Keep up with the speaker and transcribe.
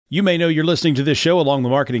You may know you're listening to this show along the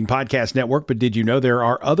Marketing Podcast Network, but did you know there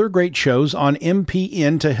are other great shows on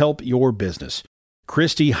MPN to help your business?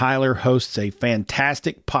 Christy Heiler hosts a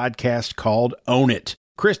fantastic podcast called Own It.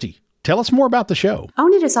 Christy, tell us more about the show.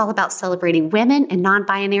 Own It is all about celebrating women and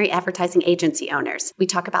non-binary advertising agency owners. We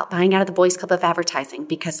talk about buying out of the Boys Club of Advertising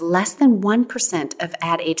because less than 1% of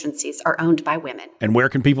ad agencies are owned by women. And where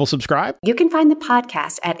can people subscribe? You can find the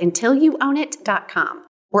podcast at untilyouownit.com.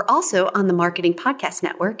 We're also on the Marketing Podcast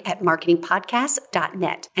Network at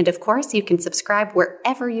marketingpodcast.net. And of course, you can subscribe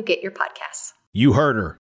wherever you get your podcasts. You heard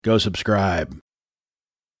her. Go subscribe.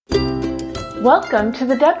 Welcome to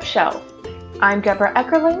The Deb Show. I'm Deborah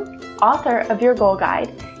Eckerling, author of Your Goal Guide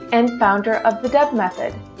and founder of the Deb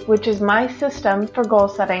Method, which is my system for goal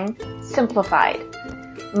setting simplified.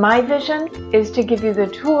 My vision is to give you the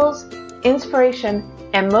tools, inspiration,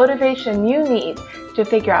 and motivation you need to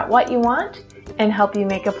figure out what you want and help you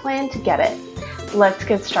make a plan to get it. Let's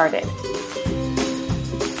get started.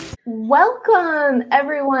 Welcome,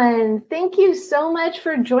 everyone. Thank you so much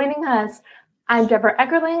for joining us. I'm Deborah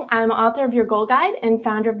Eckerling. I'm author of Your Goal Guide and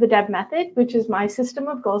founder of the Deb Method, which is my system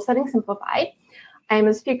of goal setting simplified. I am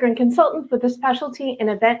a speaker and consultant with a specialty in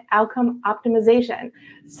event outcome optimization.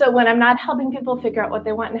 So when I'm not helping people figure out what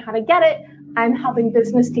they want and how to get it, I'm helping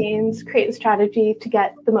business teams create a strategy to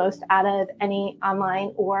get the most out of any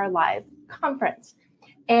online or live conference.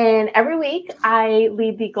 And every week I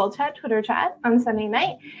lead the Goal Chat Twitter chat on Sunday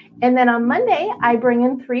night. And then on Monday, I bring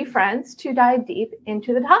in 3 friends to dive deep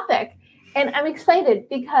into the topic. And I'm excited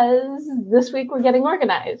because this week we're getting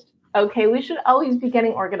organized. Okay, we should always be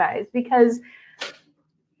getting organized because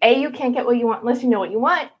A, you can't get what you want unless you know what you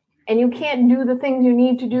want. And you can't do the things you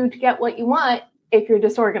need to do to get what you want if you're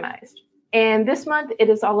disorganized. And this month it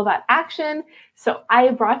is all about action. So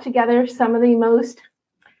I brought together some of the most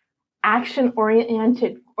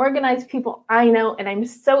action-oriented, organized people I know, and I'm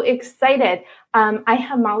so excited. I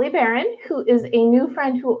have Molly Beran, who is a new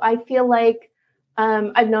friend who I feel like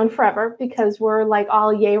I've known forever because we're like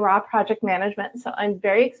all yay raw project management. So I'm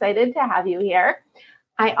very excited to have you here.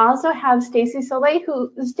 I also have Stacey Soleil,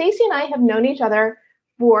 who Stacey and I have known each other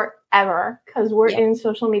forever because we're in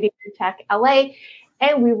social media tech LA,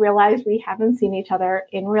 and we realized we haven't seen each other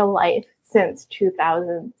in real life since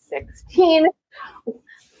 2016.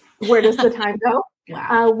 Where does the time go?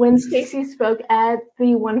 Wow. When Stacey spoke at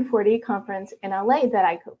the 140 conference in LA that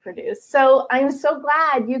I co-produced. So I'm so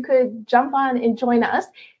glad you could jump on and join us.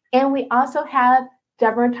 And we also have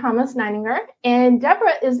Deborah Thomas-Nininger. And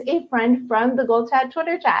Deborah is a friend from the Gold Chat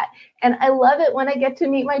Twitter chat. And I love it when I get to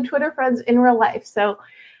meet my Twitter friends in real life. So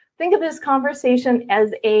think of this conversation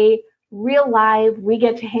as a real live, we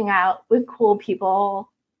get to hang out with cool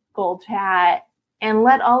people, Gold Chat, and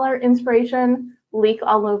let all our inspiration leak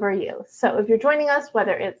all over you. So if you're joining us,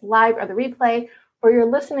 whether it's live or the replay, or you're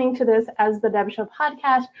listening to this as the Deb Show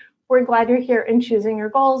podcast, we're glad you're here and choosing your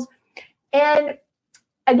goals. And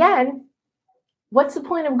again, what's the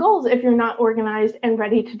point of goals if you're not organized and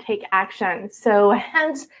ready to take action? So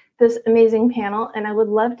hence this amazing panel. And I would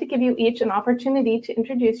love to give you each an opportunity to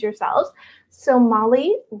introduce yourselves. So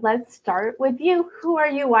Molly, let's start with you. Who are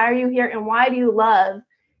you? Why are you here? And why do you love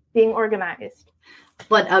being organized?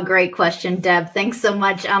 What a great question, Deb. Thanks so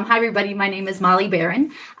much. Hi, everybody. My name is Molly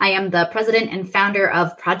Beran. I am the president and founder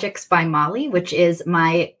of Projects by Molly, which is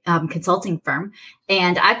my consulting firm.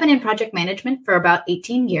 And I've been in project management for about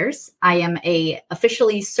 18 years. I am a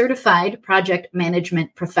officially certified project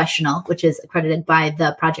management professional, which is accredited by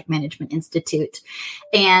the Project Management Institute.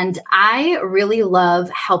 And I really love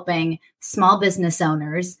helping small business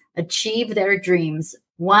owners achieve their dreams,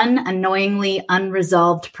 one annoyingly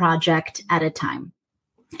unresolved project at a time.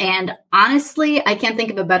 And honestly, I can't think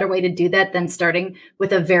of a better way to do that than starting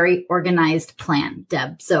with a very organized plan,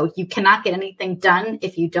 Deb. So you cannot get anything done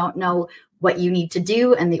if you don't know what you need to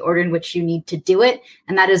do and the order in which you need to do it.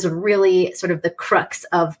 And that is really sort of the crux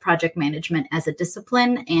of project management as a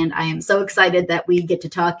discipline. And I am so excited that we get to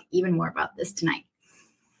talk even more about this tonight.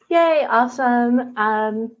 Yay, awesome.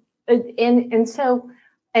 I've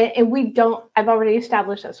already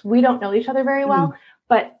established this. We don't know each other very well.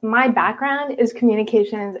 But my background is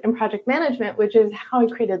communications and project management, which is how I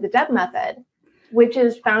created the Deb Method, which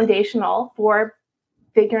is foundational for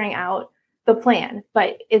figuring out the plan.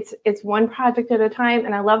 But it's one project at a time.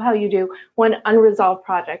 And I love how you do one unresolved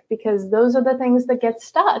project, because those are the things that get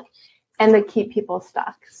stuck and that keep people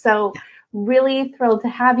stuck. So really thrilled to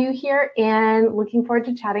have you here and looking forward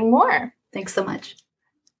to chatting more. Thanks so much.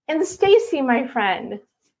 And Stacey, my friend,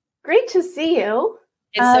 great to see you.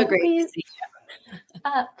 It's so great to see you.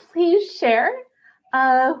 Please share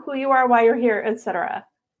who you are, why you're here, etc.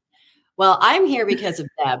 Well, I'm here because of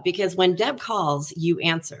Deb, because when Deb calls, you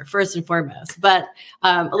answer first and foremost. But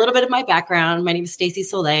a little bit of my background. My name is Stacey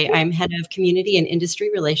Soleil. I'm head of community and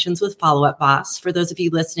industry relations with Follow Up Boss. For those of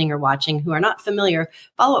you listening or watching who are not familiar,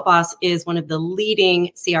 Follow Up Boss is one of the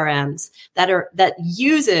leading CRMs that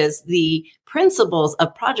uses the principles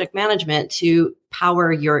of project management to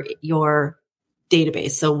power your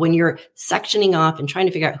database. So when you're sectioning off and trying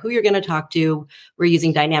to figure out who you're going to talk to, we're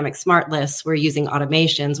using dynamic smart lists, we're using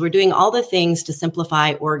automations, we're doing all the things to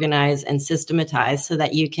simplify, organize, and systematize so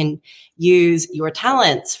that you can use your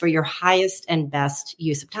talents for your highest and best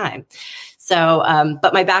use of time. So,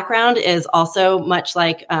 but my background is also much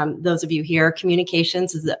like those of you here.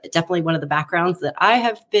 Communications is definitely one of the backgrounds that I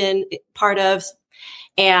have been part of.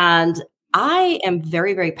 And I am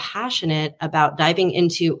very, very passionate about diving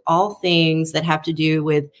into all things that have to do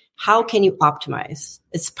with how can you optimize.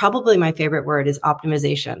 It's probably my favorite word is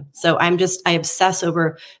optimization. So I obsess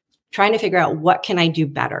over trying to figure out what can I do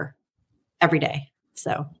better every day.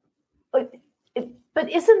 So, but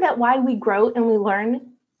isn't that why we grow and we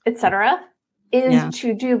learn, etc., is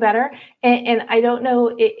to do better? And I don't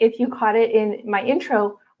know if you caught it in my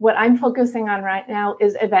intro. What I'm focusing on right now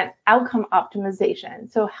is event outcome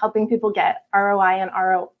optimization. So helping people get ROI and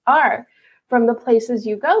ROR from the places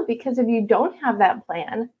you go, because if you don't have that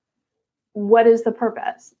plan, what is the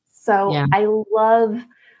purpose? So I love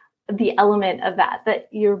the element of that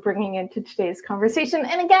you're bringing into today's conversation.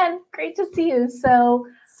 And again, great to see you. So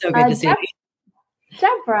good to see you.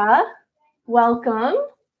 Deborah, welcome.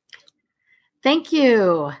 Thank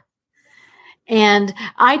you. And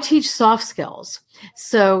I teach soft skills.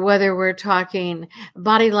 So whether we're talking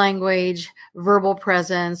body language, verbal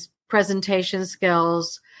presence, presentation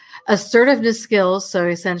skills, assertiveness skills, so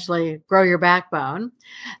essentially grow your backbone.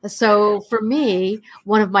 So for me,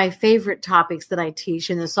 one of my favorite topics that I teach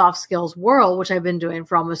in the soft skills world, which I've been doing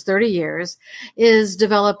for almost 30 years, is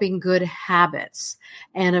developing good habits.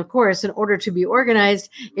 And of course, in order to be organized,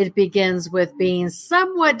 it begins with being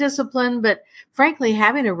somewhat disciplined, but frankly,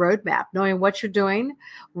 having a roadmap, knowing what you're doing,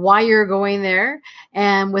 why you're going there.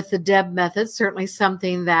 And with the Deb method, certainly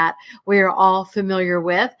something that we're all familiar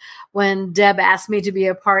with. When Deb asked me to be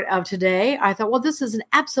a part of today, I thought, well, this is an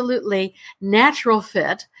absolutely natural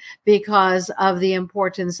fit because of the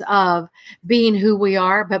importance of being who we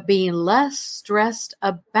are, but being less stressed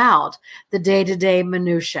about the day-to-day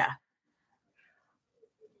minutia.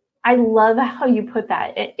 I love how you put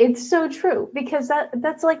that. It's so true, because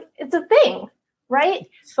that's like, it's a thing, right?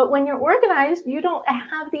 But when you're organized, you don't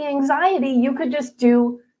have the anxiety. You could just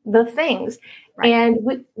do the things. Right.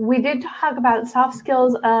 And we did talk about soft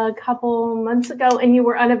skills a couple months ago, and you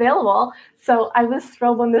were unavailable. So I was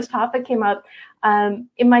thrilled when this topic came up.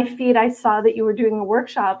 In my feed, I saw that you were doing a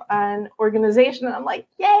workshop on organization, and I'm like,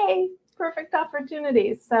 yay, perfect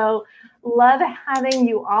opportunity. So love having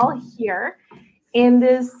you all here in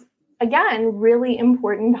this, again, really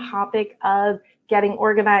important topic of getting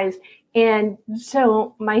organized. And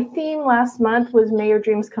so my theme last month was May Your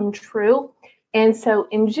Dreams Come True. And so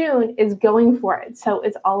in June is going for it. So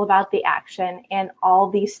it's all about the action and all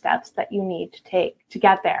these steps that you need to take to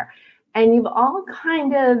get there. And you've all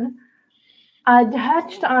kind of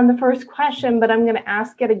touched on the first question, but I'm going to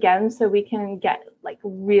ask it again so we can get like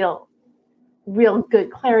real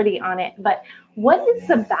good clarity on it. But what is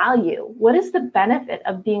the value? What is the benefit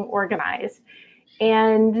of being organized?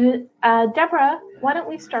 And Deborah, why don't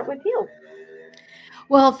we start with you?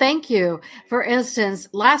 Well, thank you. For instance,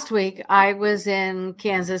 last week I was in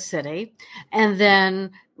Kansas City, and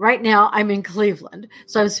then right now I'm in Cleveland.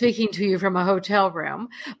 So I'm speaking to you from a hotel room.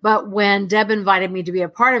 But when Deb invited me to be a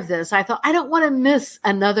part of this, I thought, I don't want to miss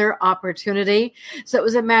another opportunity. So it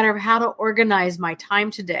was a matter of how to organize my time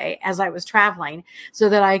today as I was traveling so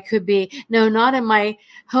that I could be, not in my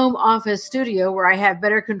home office studio where I have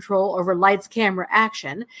better control over lights, camera,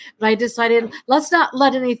 action. But I decided, let's not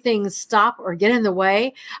let anything stop or get in the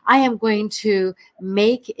way. I am going to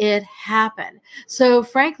make it happen. So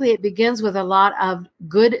frankly, it begins with a lot of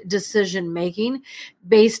good decision making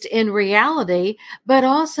based in reality, but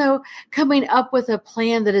also coming up with a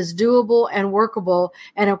plan that is doable and workable.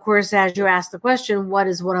 And of course, as you asked the question, what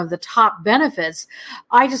is one of the top benefits?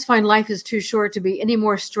 I just find life is too short to be any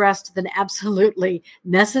more stressed than absolutely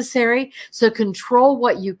necessary. So control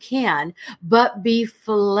what you can, but be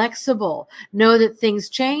flexible. Know that things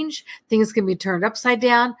change. Things can be turned upside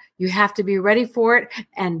down. You have to be ready for it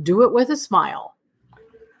and do it with a smile.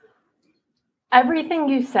 Everything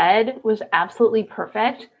you said was absolutely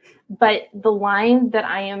perfect, but the line that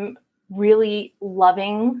I am really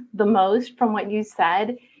loving the most from what you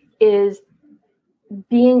said is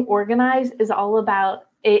being organized is all about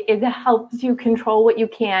It helps you control what you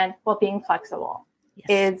can while being flexible.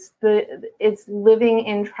 Yes. It's living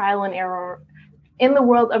in trial and error, in the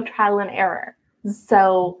world of trial and error.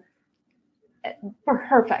 So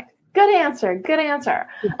perfect. Good answer. Good answer.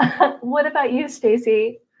 What about you,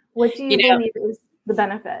 Stacey? What do you believe is the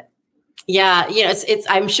benefit? Yeah, it's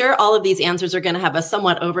I'm sure all of these answers are going to have a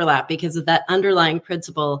somewhat overlap because of that underlying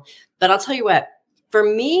principle. But I'll tell you what, for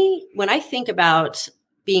me, when I think about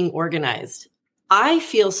being organized, I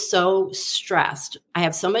feel so stressed. I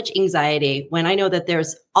have so much anxiety when I know that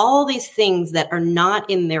there's all these things that are not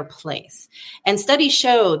in their place. And studies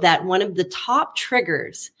show that one of the top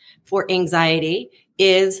triggers for anxiety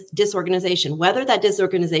is disorganization, whether that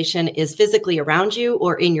disorganization is physically around you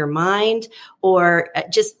or in your mind, or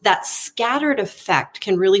just that scattered effect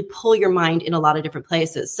can really pull your mind in a lot of different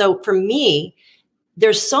places. So for me,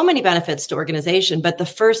 there's so many benefits to organization, but the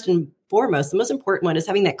first and foremost, the most important one is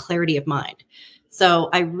having that clarity of mind. So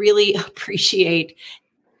I really appreciate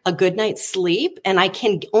a good night's sleep, and I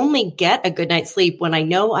can only get a good night's sleep when I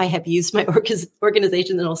know I have used my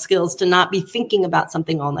organizational skills to not be thinking about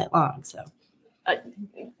something all night long. So.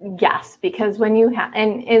 Yes, because when you have,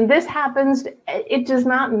 and this happens, it does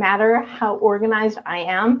not matter how organized I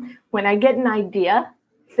am. When I get an idea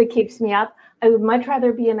that keeps me up, I would much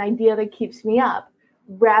rather be an idea that keeps me up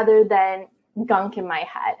rather than gunk in my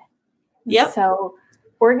head. Yep. So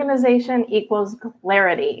organization equals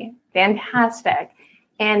clarity. Fantastic.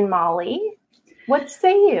 And Molly, what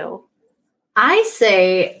say you? I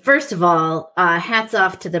say, first of all, hats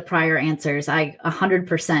off to the prior answers. I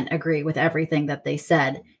 100% agree with everything that they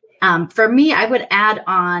said. For me, I would add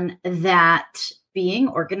on that being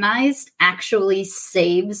organized actually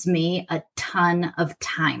saves me a ton of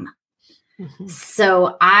time. Mm-hmm.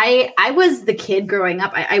 So I was the kid growing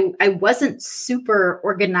up. I wasn't super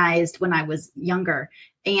organized when I was younger.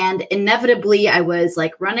 And inevitably, I was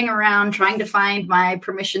like running around trying to find my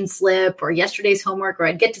permission slip or yesterday's homework, or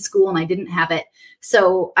I'd get to school and I didn't have it.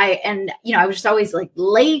 So I was just always like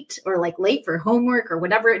late for homework or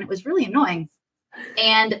whatever. And it was really annoying.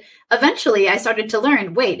 And eventually I started to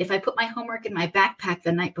learn, wait, if I put my homework in my backpack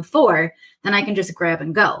the night before, then I can just grab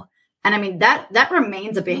and go. And I mean, that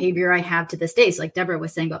remains a behavior I have to this day. So like Deborah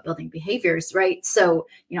was saying about building behaviors, right? So,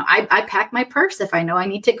 I pack my purse. If I know I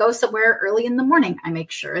need to go somewhere early in the morning, I make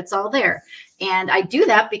sure it's all there. And I do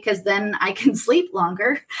that because then I can sleep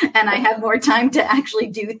longer and I have more time to actually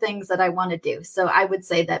do things that I want to do. So I would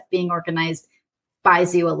say that being organized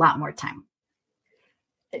buys you a lot more time.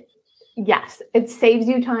 Yes, it saves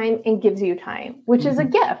you time and gives you time, which is a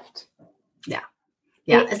gift. Yeah.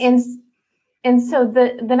 And so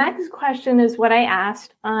the next question is what I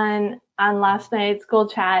asked on last night's Goal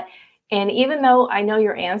Chat. And even though I know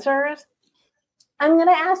your answers, I'm going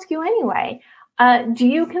to ask you anyway. Do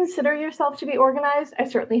you consider yourself to be organized? I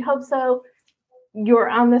certainly hope so.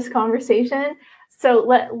 You're on this conversation. So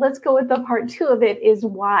let's go with the part 2 of it is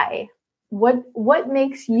why. What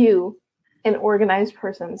makes you an organized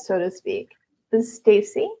person, so to speak?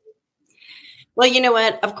 Stacey? Well, you know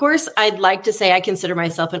what? Of course, I'd like to say I consider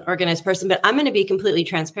myself an organized person, but I'm going to be completely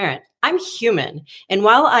transparent. I'm human. And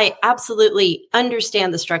while I absolutely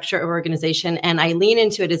understand the structure of organization and I lean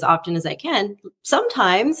into it as often as I can,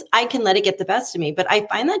 sometimes I can let it get the best of me. But I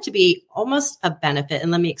find that to be almost a benefit.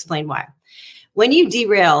 And let me explain why. When you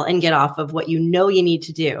derail and get off of what you know you need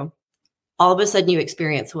to do, all of a sudden you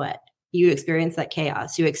experience what? You experience that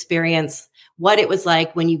chaos. You experience what it was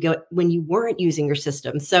like when you weren't using your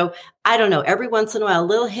system. So I don't know, every once in a while, a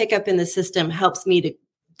little hiccup in the system helps me to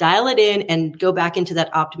dial it in and go back into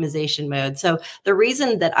that optimization mode. So the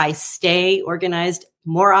reason that I stay organized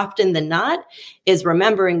more often than not is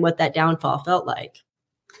remembering what that downfall felt like.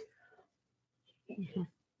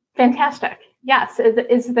 Fantastic. Yes,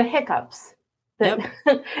 it's the hiccups. Yep.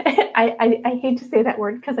 I hate to say that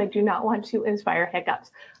word because I do not want to inspire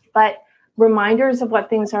hiccups, but reminders of what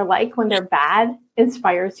things are like when they're bad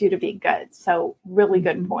inspires you to be good. So really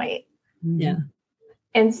good point. Yeah.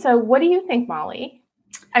 And so what do you think, Molly?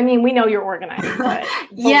 I mean, we know you're organized, but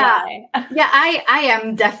yeah. I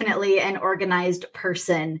am definitely an organized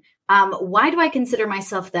person. Why do I consider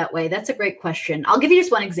myself that way? That's a great question. I'll give you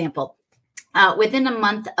just one example. Within a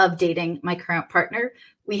month of dating my current partner,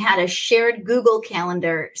 we had a shared Google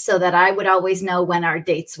Calendar so that I would always know when our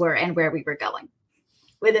dates were and where we were going.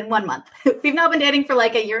 Within 1 month. We've now been dating for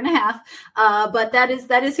like a year and a half, but that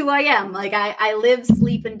is who I am. Like I live,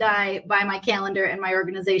 sleep, and die by my calendar and my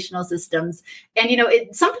organizational systems. And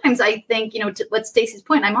sometimes I think, to what Stacey's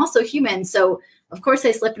point, I'm also human. So of course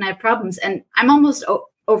I slip and I have problems, and I'm almost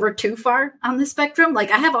over too far on the spectrum. Like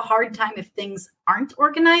I have a hard time if things aren't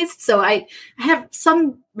organized. So I have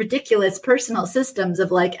some ridiculous personal systems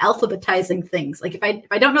of like alphabetizing things. Like if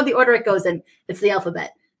I don't know the order it goes in, it's the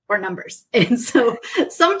alphabet or numbers. And so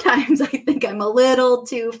sometimes I think I'm a little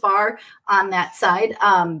too far on that side.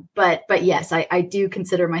 But yes, I do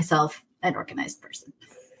consider myself an organized person.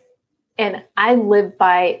 And I live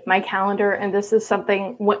by my calendar. And this is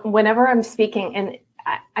something whenever I'm speaking, and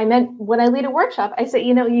I meant when I lead a workshop, I say,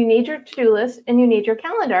 you need your to-do list and you need your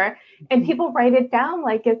calendar, and people write it down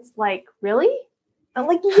like it's like, really? I'm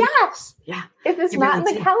like, yes. Yeah. If it's not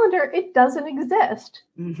in the calendar, it doesn't exist.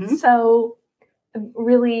 Mm-hmm. So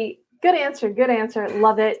really good answer.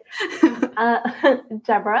 Love it.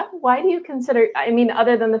 Deborah, why do you consider,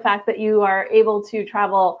 other than the fact that you are able to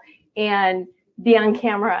travel and be on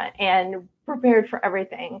camera and prepared for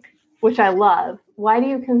everything, which I love, why do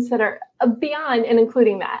you consider, beyond and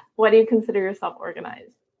including that, why do you consider yourself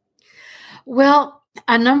organized? Well,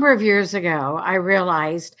 a number of years ago, I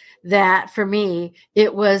realized that for me,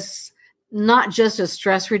 it was not just a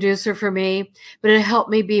stress reducer for me, but it helped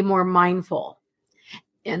me be more mindful.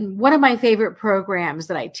 And one of my favorite programs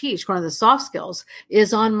that I teach, one of the soft skills,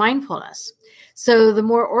 is on mindfulness. So the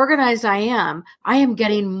more organized I am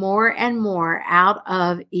getting more and more out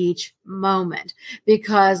of each moment,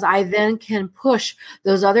 because I then can push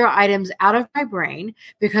those other items out of my brain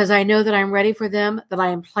because I know that I'm ready for them, that I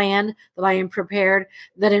am planned, that I am prepared,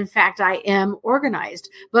 that in fact I am organized.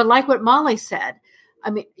 But like what Molly said,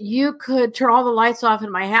 you could turn all the lights off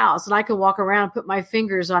in my house and I could walk around and put my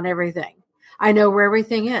fingers on everything. I know where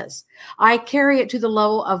everything is. I carry it to the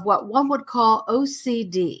level of what one would call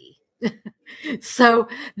OCD. So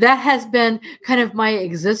that has been kind of my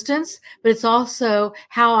existence, but it's also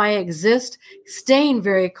how I exist, staying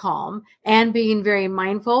very calm and being very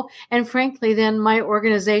mindful. And frankly, then my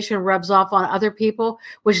organization rubs off on other people,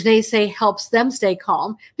 which they say helps them stay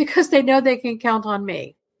calm because they know they can count on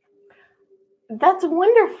me. That's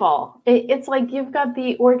wonderful. It's like you've got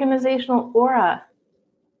the organizational aura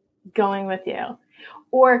going with you.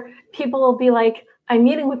 Or people will be like, I'm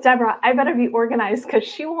meeting with Deborah, I better be organized because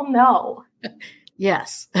she will know.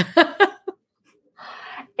 Yes.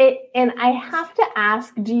 And I have to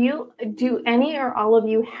ask, do any or all of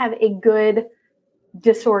you have a good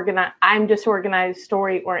I'm disorganized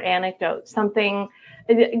story or anecdote? Something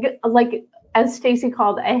like, as Stacey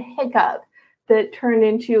called, a hiccup that turned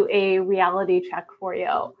into a reality check for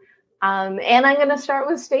you. And I'm going to start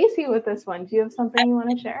with Stacey with this one. Do you have something you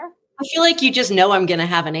want to share? I feel like you just know I'm going to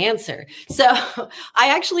have an answer. So I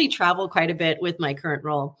actually travel quite a bit with my current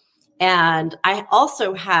role. And I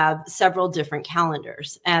also have several different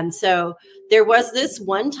calendars. And so there was this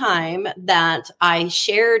one time that I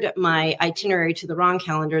shared my itinerary to the wrong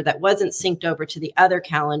calendar that wasn't synced over to the other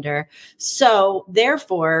calendar. So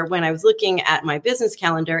therefore, when I was looking at my business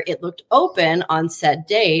calendar, it looked open on said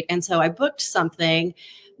date. And so I booked something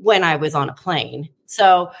when I was on a plane.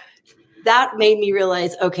 So that made me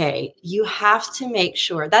realize, okay, you have to make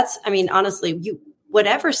sure honestly,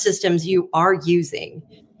 whatever systems you are using,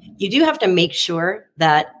 you do have to make sure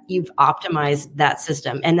that you've optimized that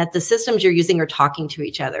system and that the systems you're using are talking to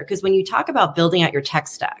each other. Because when you talk about building out your tech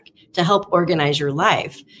stack to help organize your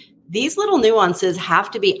life, these little nuances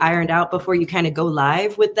have to be ironed out before you kind of go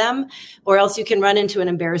live with them, or else you can run into an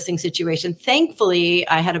embarrassing situation. Thankfully,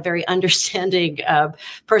 I had a very understanding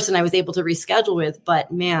person I was able to reschedule with,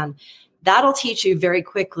 but man, that'll teach you very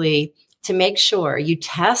quickly to make sure you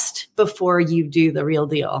test before you do the real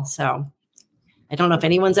deal. So I don't know if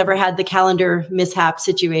anyone's ever had the calendar mishap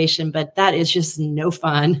situation, but that is just no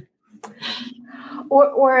fun.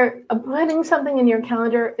 Or putting something in your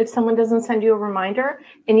calendar if someone doesn't send you a reminder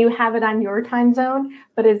and you have it on your time zone,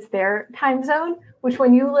 but it's their time zone, which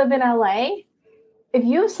when you live in LA, if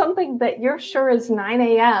you have something that you're sure is 9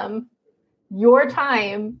 a.m. your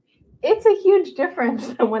time, it's a huge difference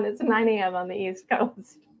than when it's 9 a.m. on the East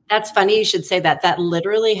Coast. That's funny you should say that. That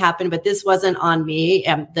literally happened, but this wasn't on me.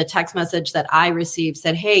 The text message that I received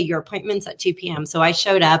said, hey, your appointment's at 2 p.m. So I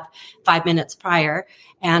showed up 5 minutes prior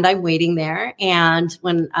and I'm waiting there. And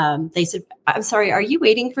when they said, I'm sorry, are you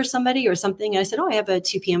waiting for somebody or something? And I said, oh, I have a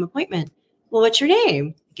 2 p.m. appointment. Well, what's your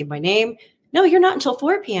name? I give my name. No, you're not until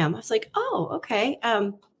 4 p.m. I was like, oh, okay.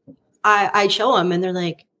 I show them and they're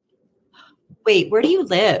like, wait, where do you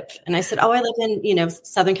live? And I said, oh, I live in,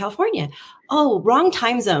 Southern California. Oh, wrong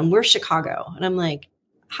time zone. We're Chicago. And I'm like,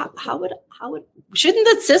 how would, shouldn't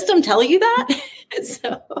the system tell you that?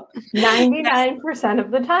 So 99%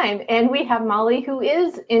 of the time. And we have Molly who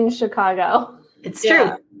is in Chicago. It's true.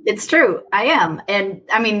 Yeah. It's true. I am.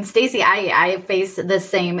 And Stacey, I face the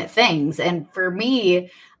same things. And for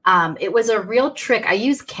me, It was a real trick. I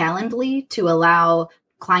use Calendly to allow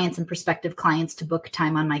clients and prospective clients to book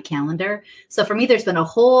time on my calendar. So for me, there's been a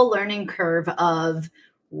whole learning curve of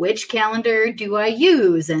which calendar do I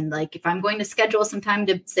use? And like, if I'm going to schedule some time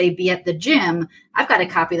to say be at the gym, I've got to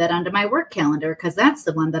copy that onto my work calendar because that's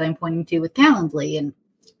the one that I'm pointing to with Calendly. And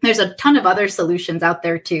there's a ton of other solutions out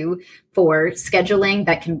there too for scheduling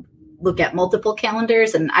that can look at multiple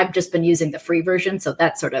calendars. And I've just been using the free version. So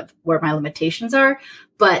that's sort of where my limitations are.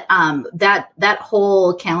 But that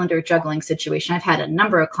whole calendar juggling situation, I've had a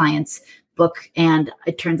number of clients book, and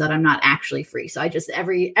it turns out I'm not actually free. So I just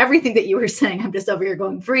everything that you were saying, I'm just over here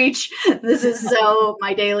going, preach. This is so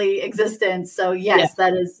my daily existence. So yes,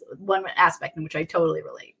 that is one aspect in which I totally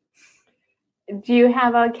relate. Do you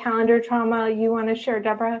have a calendar trauma you want to share,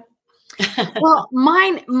 Deborah? Well,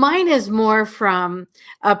 mine is more from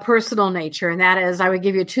a personal nature, and that is, I would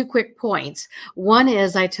give you 2 quick points. One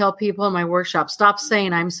is I tell people in my workshop, stop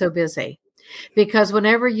saying I'm so busy. Because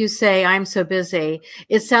whenever you say I'm so busy,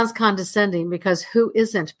 it sounds condescending, because who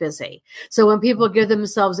isn't busy? So when people give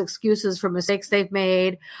themselves excuses for mistakes they've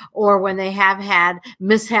made, or when they have had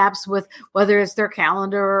mishaps with whether it's their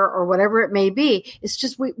calendar or whatever it may be, it's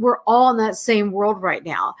just we're all in that same world right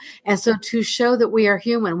now. And so to show that we are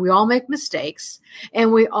human, we all make mistakes,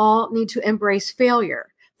 and we all need to embrace failure.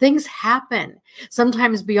 Things happen,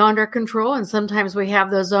 sometimes beyond our control, and sometimes we have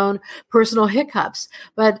those own personal hiccups.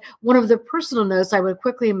 But one of the personal notes I would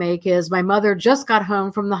quickly make is my mother just got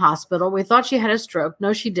home from the hospital. We thought she had a stroke.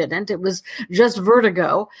 No, she didn't. It was just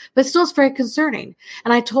vertigo, but still it's very concerning.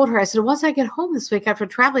 And I told her, I said, once I get home this week after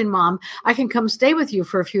traveling, Mom, I can come stay with you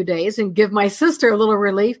for a few days and give my sister a little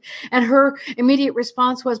relief. And her immediate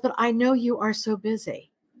response was, but I know you are so busy.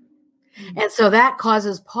 And so that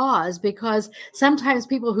causes pause, because sometimes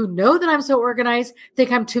people who know that I'm so organized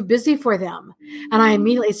think I'm too busy for them. And I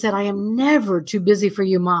immediately said, I am never too busy for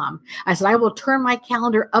you, Mom. I said, I will turn my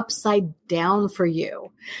calendar upside down for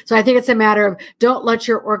you. So I think it's a matter of don't let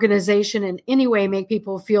your organization in any way make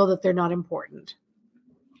people feel that they're not important.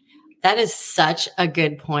 That is such a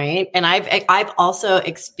good point. And I've also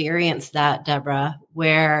experienced that, Deborah,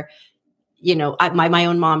 where my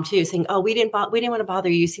own mom too, saying, "Oh, we didn't want to bother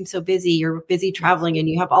you. You seem so busy. You're busy traveling, and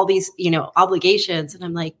you have all these, obligations." And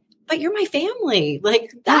I'm like, "But you're my family.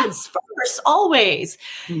 Like that's first, always."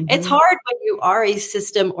 Mm-hmm. It's hard when you are a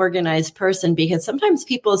system organized person, because sometimes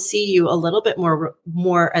people see you a little bit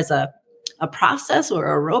more as a process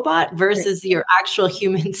or a robot versus your actual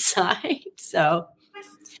human side. So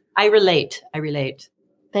I relate.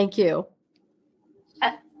 Thank you.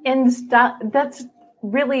 That's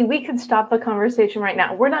really, we could stop the conversation right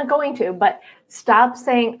now. We're not going to, but stop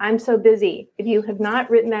saying I'm so busy. If you have not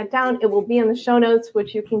written that down, it will be in the show notes,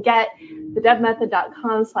 which you can get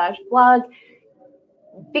thedebmethod.com/blog,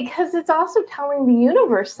 because it's also telling the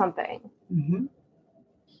universe something. Mm-hmm.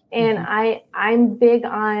 And I'm big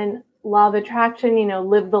on law of attraction,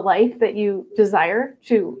 live the life that you desire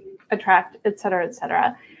to attract, et cetera, et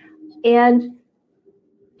cetera. And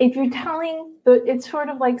if you're telling, it's sort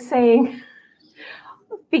of like saying,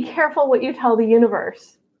 be careful what you tell the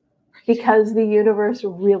universe, because the universe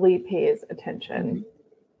really pays attention.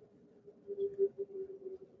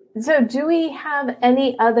 So do we have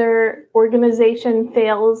any other organization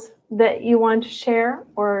fails that you want to share,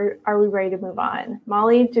 or are we ready to move on?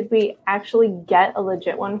 Molly, did we actually get a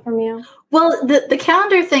legit one from you? Well, the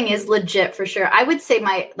calendar thing is legit for sure. I would say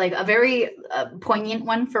a very poignant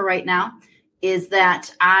one for right now is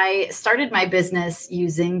that I started my business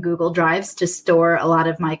using Google Drives to store a lot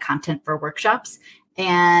of my content for workshops.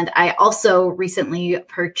 And I also recently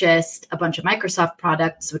purchased a bunch of Microsoft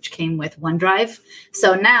products, which came with OneDrive.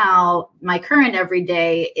 So now my current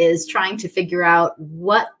everyday is trying to figure out,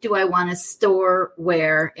 what do I want to store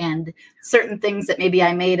where, and certain things that maybe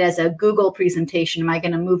I made as a Google presentation, am I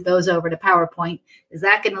going to move those over to PowerPoint? Is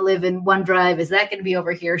that going to live in OneDrive? Is that going to be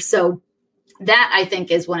over here? So that, I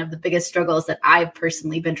think, is one of the biggest struggles that I've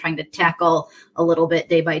personally been trying to tackle a little bit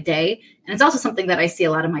day by day. And it's also something that I see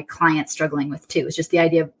a lot of my clients struggling with too. It's just the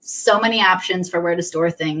idea of so many options for where to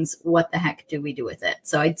store things. What the heck do we do with it?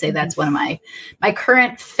 So I'd say that's one of my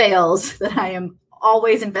current fails that I am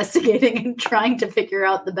always investigating and trying to figure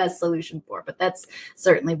out the best solution for. But that's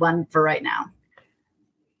certainly one for right now.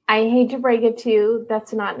 I hate to break it to you,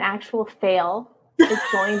 that's not an actual fail.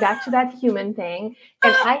 It's going back to that human thing.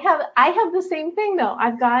 And I have the same thing though.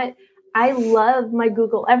 I love my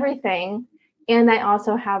Google everything. And I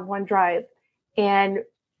also have OneDrive, and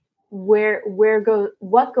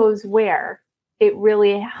what goes where, it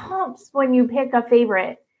really helps when you pick a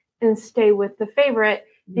favorite and stay with the favorite,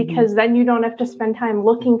 because then you don't have to spend time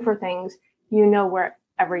looking for things. You know where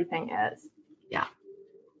everything is. Yeah.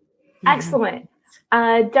 Excellent.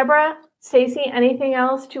 Deborah, Stacey, anything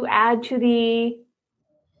else to add to the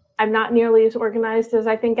I'm not nearly as organized as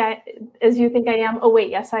you think I am? Oh,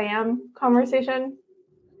 wait, yes, I am conversation?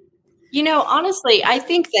 Honestly, I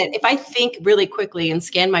think that if I think really quickly and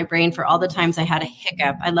scan my brain for all the times I had a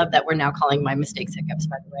hiccup, I love that we're now calling my mistakes hiccups,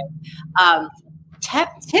 by the way.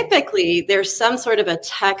 Typically, there's some sort of a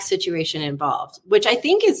tech situation involved, which I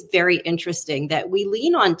think is very interesting that we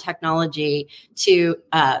lean on technology to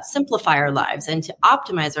simplify our lives and to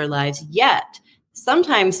optimize our lives. Yet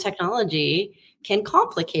sometimes technology can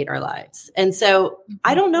complicate our lives. And so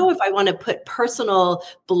I don't know if I want to put personal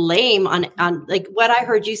blame on like what I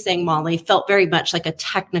heard you saying, Molly, felt very much like a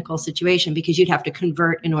technical situation because you'd have to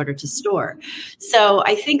convert in order to store. So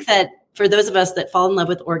I think that for those of us that fall in love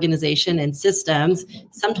with organization and systems,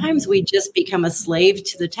 sometimes we just become a slave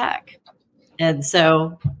to the tech. And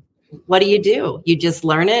so what do? You just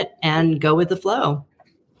learn it and go with the flow.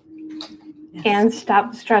 And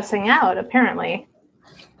stop stressing out, apparently.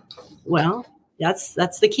 Well,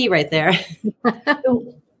 that's the key right there.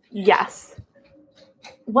 Yes.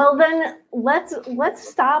 Well, then let's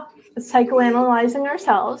stop psychoanalyzing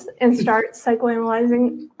ourselves and start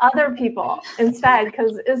psychoanalyzing other people instead,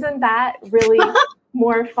 because isn't that really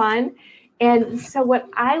more fun? And so what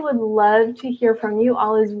I would love to hear from you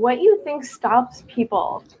all is what you think stops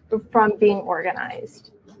people from being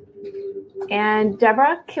organized. And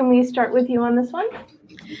Deborah, can we start with you on this one?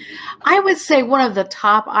 I would say one of the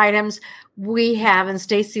top items we have, and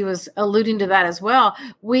Stacey was alluding to that as well,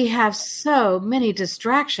 we have so many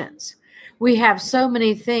distractions. We have so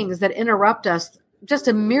many things that interrupt us, just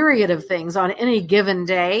a myriad of things on any given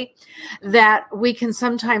day, that we can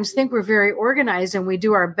sometimes think we're very organized and we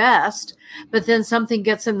do our best, but then something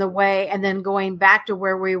gets in the way, and then going back to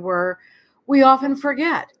where we were, we often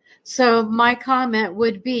forget. So my comment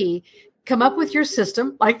would be, come up with your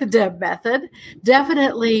system, like the Deb method.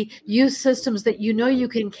 Definitely use systems that you know you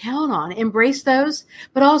can count on. Embrace those,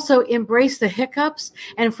 but also embrace the hiccups.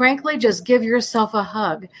 And frankly, just give yourself a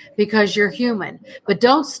hug because you're human. But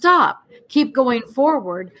don't stop. Keep going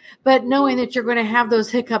forward, but knowing that you're going to have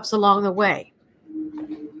those hiccups along the way.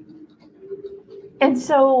 And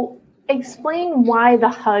so explain why the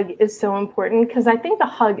hug is so important, because I think the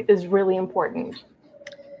hug is really important.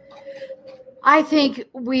 I think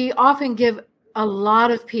we often give a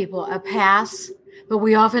lot of people a pass, but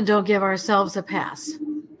we often don't give ourselves a pass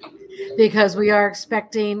because we are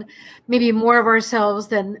expecting maybe more of ourselves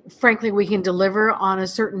than, frankly, we can deliver on a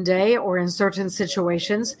certain day or in certain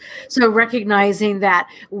situations. So recognizing that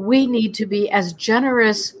we need to be as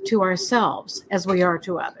generous to ourselves as we are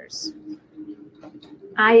to others.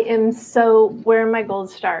 Where are my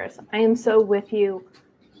gold stars? I am so with you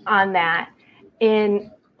on that.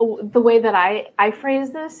 And the way that I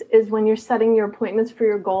phrase this is when you're setting your appointments for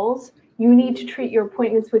your goals, you need to treat your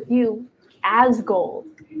appointments with you as goals,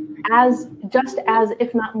 just as,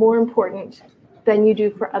 if not more important than you do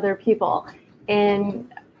for other people.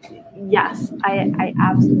 And yes, I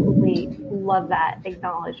absolutely love that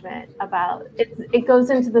acknowledgement about it. It goes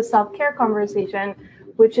into the self-care conversation,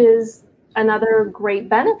 which is another great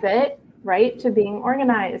benefit, right, to being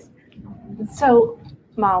organized. So,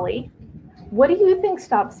 Molly, what do you think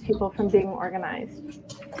stops people from being organized?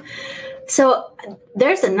 So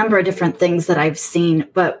there's a number of different things that I've seen,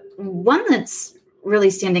 but one that's really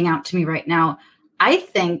standing out to me right now, I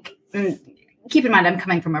think, keep in mind, I'm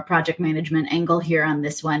coming from a project management angle here on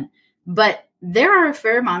this one, but there are a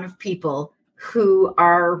fair amount of people who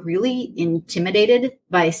are really intimidated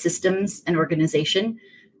by systems and organization,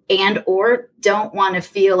 and or don't want to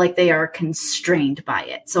feel like they are constrained by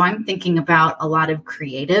it. So I'm thinking about a lot of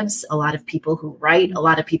creatives, a lot of people who write, a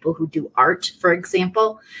lot of people who do art, for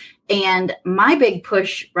example. And my big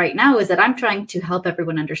push right now is that I'm trying to help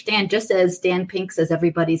everyone understand, just as Dan Pink says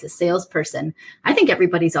everybody's a salesperson, I think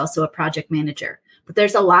everybody's also a project manager. But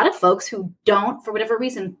there's a lot of folks who don't, for whatever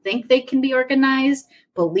reason, think they can be organized,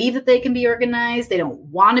 believe that they can be organized. They don't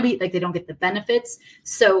want to be, like, they don't get the benefits.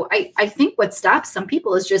 So I think what stops some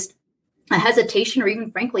people is just a hesitation or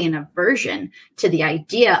even, frankly, an aversion to the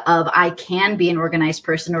idea of I can be an organized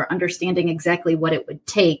person, or understanding exactly what it would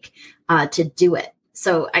take to do it.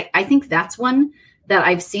 So I think that's one that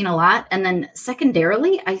I've seen a lot. And then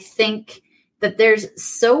secondarily, I think that there's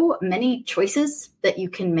so many choices that you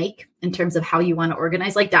can make in terms of how you want to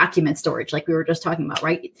organize, like document storage, like we were just talking about,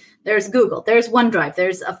 right? There's Google, there's OneDrive,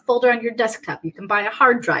 there's a folder on your desktop. You can buy a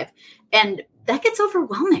hard drive, and that gets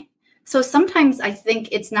overwhelming. So sometimes I think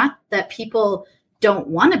it's not that people don't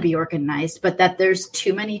want to be organized, but that there's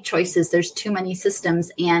too many choices, there's too many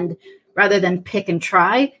systems. And rather than pick and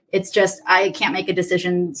try, it's just, I can't make a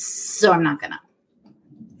decision, so I'm not gonna.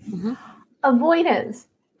 Mm-hmm. Avoidance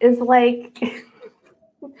is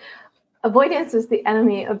avoidance is the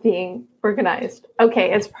enemy of being organized.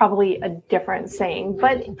 Okay, it's probably a different saying,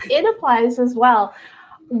 but it applies as well.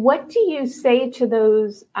 What do you say to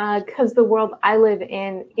those, because the world I live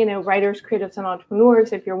in, writers, creatives, and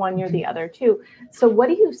entrepreneurs, if you're one, you're the other too. So what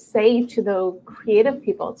do you say to those creative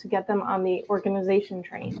people to get them on the organization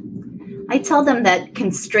train? I tell them that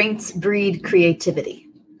constraints breed creativity.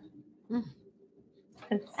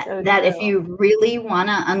 So that true. If you really want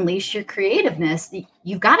to unleash your creativeness,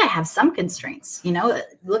 you've got to have some constraints.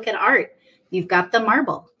 Look at art. You've got the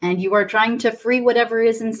marble and you are trying to free whatever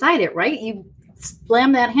is inside it, right? You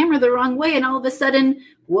slam that hammer the wrong way and all of a sudden,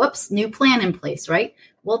 whoops, new plan in place, right?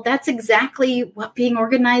 Well, that's exactly what being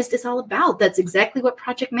organized is all about. That's exactly what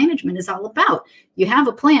project management is all about. You have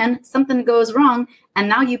a plan, something goes wrong, and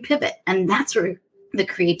now you pivot. And that's where the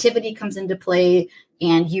creativity comes into play.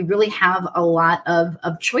 And you really have a lot of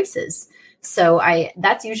choices. So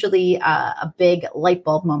that's usually a big light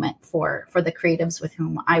bulb moment for the creatives with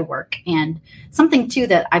whom I work. And something too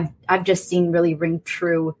that I've just seen really ring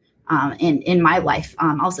true in my life.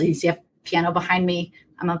 Also, you see a piano behind me.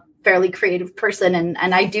 I'm a fairly creative person.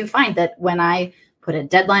 And I do find that when I put a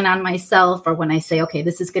deadline on myself, or when I say, okay,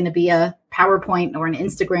 this is going to be a PowerPoint or an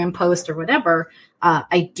Instagram post or whatever,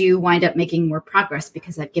 I do wind up making more progress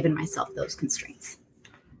because I've given myself those constraints.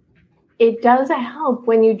 It does help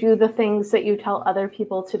when you do the things that you tell other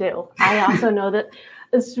people to do. I also know that,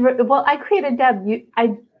 I created Deb.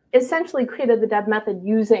 I essentially created the Deb method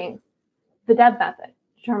using the Deb method.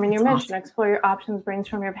 Determine your mission, explore your options,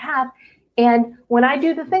 brainstorm your path. And when I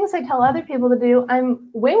do the things I tell other people to do,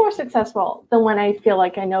 I'm way more successful than when I feel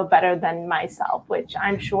like I know better than myself, which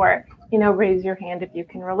I'm sure, raise your hand if you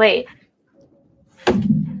can relate.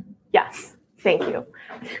 Yes. Thank you.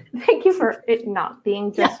 Thank you for it not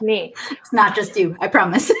being just me. It's not just you, I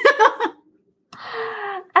promise.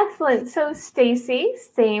 Excellent. So Stacey,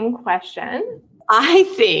 same question. I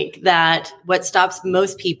think that what stops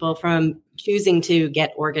most people from choosing to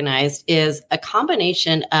get organized is a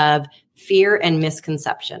combination of fear and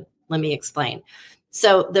misconception. Let me explain.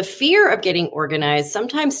 So the fear of getting organized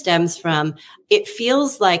sometimes stems from, it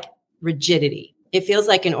feels like rigidity. It feels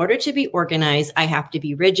like in order to be organized, I have to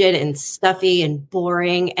be rigid and stuffy and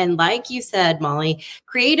boring. And like you said, Molly,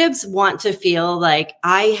 creatives want to feel like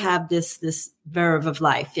I have this verve of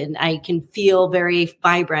life and I can feel very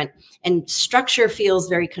vibrant, and structure feels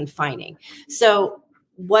very confining. So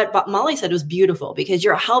what Molly said was beautiful, because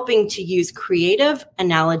you're helping to use creative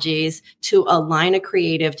analogies to align a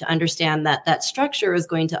creative to understand that that structure is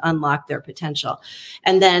going to unlock their potential.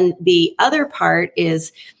 And then the other part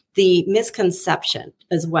is the misconception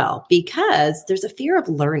as well, because there's a fear of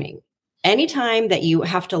learning. Anytime that you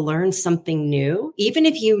have to learn something new, even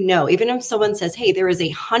if someone says, hey, there is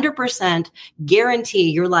 100% guarantee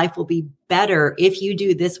your life will be better if you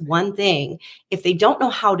do this one thing, if they don't know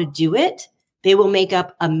how to do it, they will make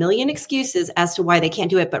up a million excuses as to why they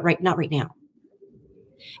can't do it, but not right now.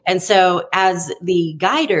 And so as the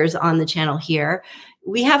guiders on the channel here,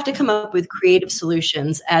 we have to come up with creative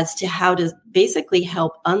solutions as to how to basically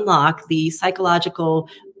help unlock the psychological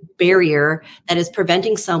barrier that is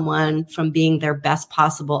preventing someone from being their best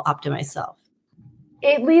possible optimized self.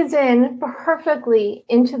 It leads in perfectly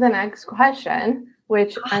into the next question,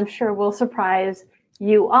 which I'm sure will surprise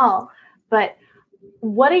you all. But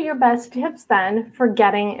what are your best tips then for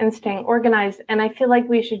getting and staying organized? And I feel like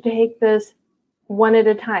we should take this one at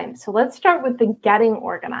a time. So let's start with the getting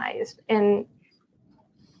organized. And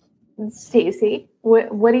Stacey, what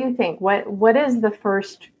do you think? What is the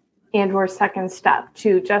first and or second step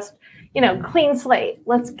to just, clean slate?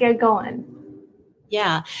 Let's get going.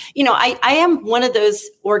 Yeah. I am one of those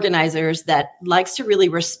organizers that likes to really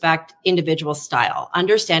respect individual style,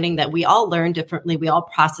 understanding that we all learn differently, we all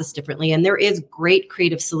process differently, and there is great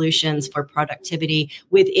creative solutions for productivity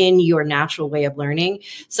within your natural way of learning.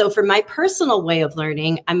 So for my personal way of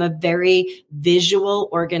learning, I'm a very visual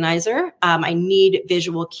organizer. I need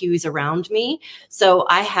visual cues around me. So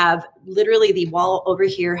I have literally the wall over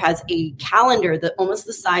here has a calendar that almost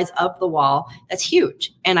the size of the wall. That's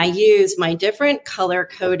huge. And I use my different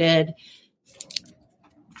color-coded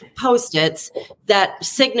Post-its that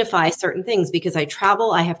signify certain things, because I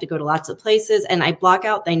travel, I have to go to lots of places, and I block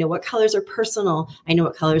out, I know what colors are personal, I know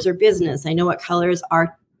what colors are business, I know what colors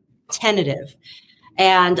are tentative.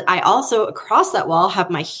 And I also, across that wall, have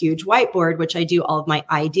my huge whiteboard, which I do all of my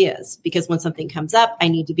ideas, because when something comes up, I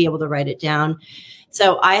need to be able to write it down.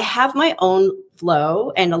 So I have my own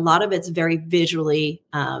flow, and a lot of it's very visually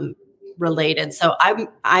related. So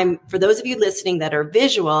I'm for those of you listening that are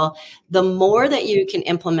visual, the more that you can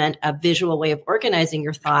implement a visual way of organizing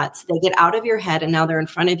your thoughts, they get out of your head and now they're in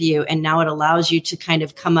front of you. And now it allows you to kind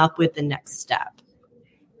of come up with the next step.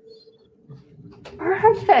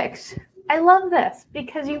 Perfect. I love this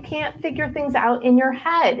because you can't figure things out in your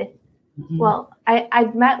head. Mm-hmm. Well,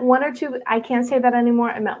 I've met one or two, I can't say that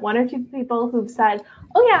anymore. I met one or two people who've said,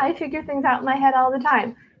 oh yeah, I figure things out in my head all the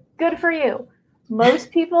time. Good for you.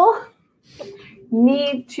 Most people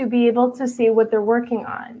need to be able to see what they're working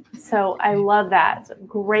on. So I love that. It's a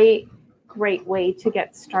great way to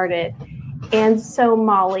get started. And so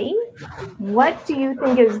Molly, what do you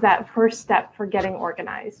think is that first step for getting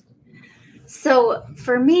organized? So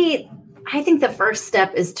for me, I think the first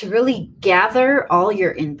step is to really gather all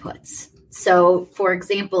your inputs. So for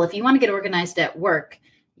example, if you want to get organized at work,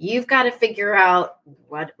 you've got to figure out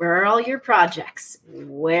where are all your projects?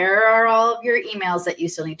 Where are all of your emails that you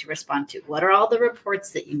still need to respond to? What are all the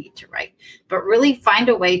reports that you need to write? But really find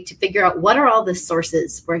a way to figure out what are all the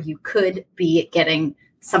sources where you could be getting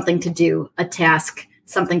something to do, a task,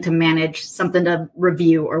 something to manage, something to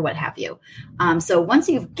review, or what have you. So once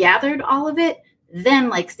you've gathered all of it, then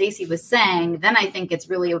like Stacey was saying, then I think it's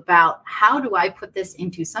really about how do I put this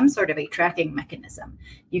into some sort of a tracking mechanism?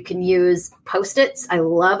 You can use Post-its. I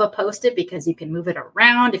love a Post-it because you can move it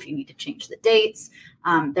around if you need to change the dates.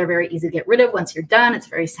 They're very easy to get rid of once you're done. It's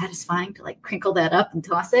very satisfying to like crinkle that up and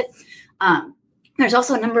toss it. There's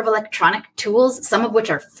also a number of electronic tools, some of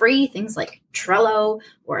which are free, things like Trello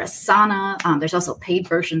or Asana. There's also paid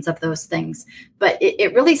versions of those things. But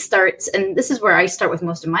it really starts, and this is where I start with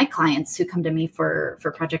most of my clients who come to me for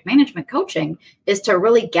project management coaching, is to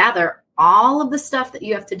really gather all of the stuff that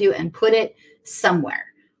you have to do and put it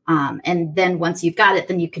somewhere. And then once you've got it,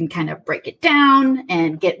 then you can kind of break it down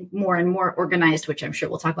and get more and more organized, which I'm sure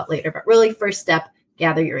we'll talk about later. But really, first step,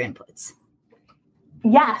 gather your inputs.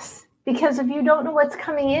 Yes. Because if you don't know what's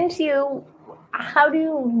coming into you, how do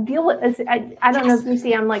you deal with this? I don't know if you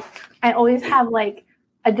see, I always have like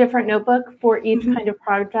a different notebook for each kind of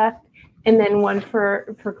project and then one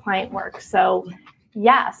for client work. So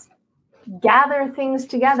yes, gather things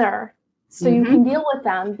together so you can deal with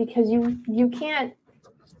them because you can't,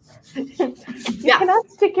 cannot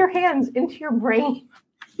stick your hands into your brain.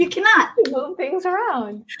 You cannot move things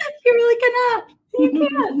around. You really cannot. You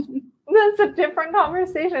can't. That's a different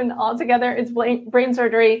conversation altogether. It's brain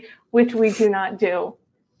surgery, which we do not do.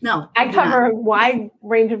 No, I cover a wide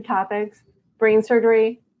range of topics. Brain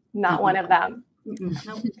surgery, not one of them.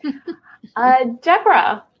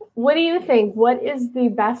 Deborah, what do you think? What is the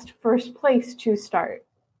best first place to start?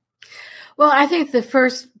 Well, I think the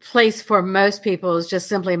first place for most people is just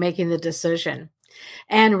simply making the decision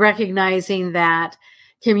and recognizing that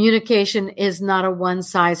communication is not a one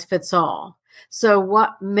size fits all. So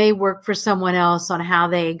what may work for someone else on how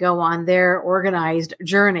they go on their organized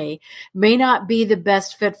journey may not be the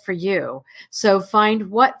best fit for you. So find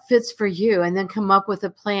what fits for you and then come up with a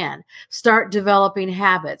plan. Start developing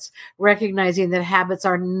habits, recognizing that habits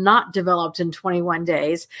are not developed in 21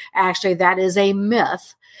 days. Actually, that is a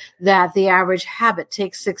myth that the average habit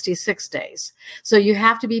takes 66 days. So you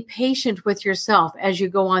have to be patient with yourself as you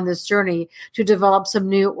go on this journey to develop some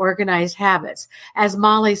new organized habits. As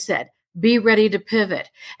Molly said, be ready to pivot.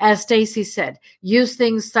 As Stacey said, use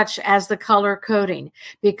things such as the color coding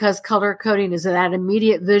because color coding is that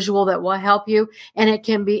immediate visual that will help you and it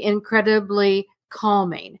can be incredibly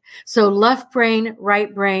calming. So left brain,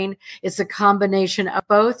 right brain, it's a combination of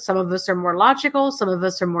both. Some of us are more logical, some of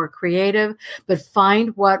us are more creative, but find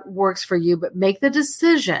what works for you, but make the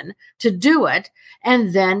decision to do it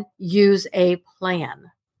and then use a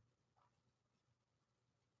plan.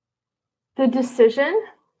 The decision?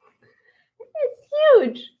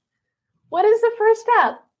 Huge. What is the first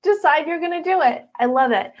step? Decide you're going to do it. I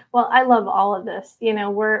love it. Well, I love all of this. You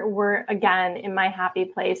know, we're again in my happy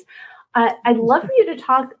place. I'd love for you to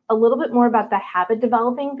talk a little bit more about the habit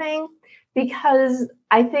developing thing, because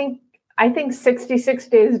I think 66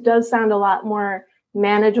 days does sound a lot more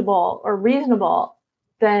manageable or reasonable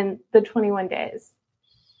than the 21 days.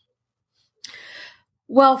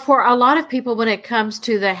 Well, for a lot of people, when it comes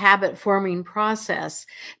to the habit forming process,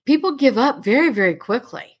 people give up very, very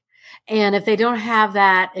quickly. And if they don't have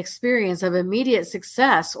that experience of immediate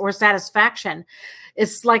success or satisfaction,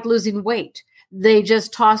 it's like losing weight. They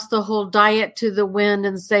just toss the whole diet to the wind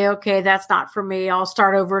and say, okay, that's not for me. I'll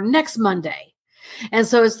start over next Monday. And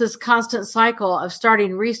so it's this constant cycle of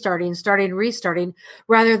starting, restarting,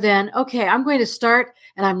 rather than, okay, I'm going to start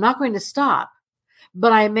and I'm not going to stop.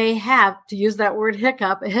 But I may have, to use that word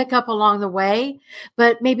a hiccup along the way,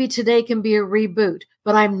 but maybe today can be a reboot,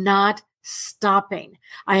 but I'm not stopping.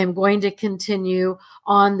 I am going to continue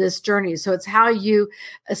on this journey. So it's how you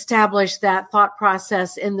establish that thought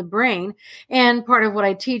process in the brain. And part of what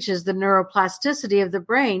I teach is the neuroplasticity of the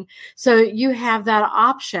brain. So you have that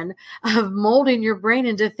option of molding your brain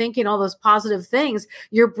into thinking all those positive things.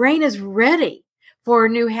 Your brain is ready for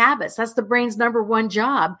new habits. That's the brain's number one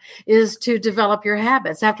job, is to develop your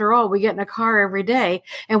habits. After all, we get in a car every day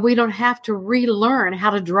and we don't have to relearn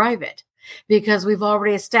how to drive it, because we've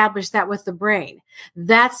already established that with the brain.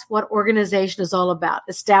 That's what organization is all about,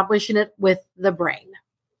 establishing it with the brain.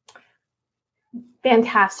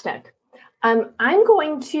 Fantastic. I'm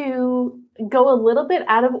going to go a little bit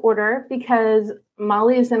out of order because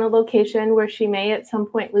Molly is in a location where she may at some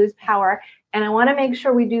point lose power, and I want to make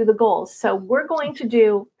sure we do the goals. So we're going to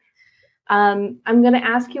do, I'm going to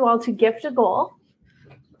ask you all to gift a goal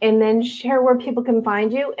and then share where people can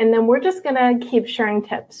find you. And then we're just going to keep sharing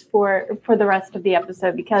tips for the rest of the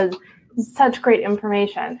episode because it's such great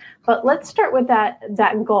information. But let's start with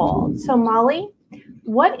that goal. So Molly,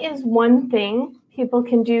 what is one thing people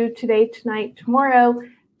can do today, tonight, tomorrow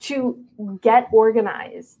to get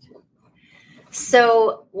organized?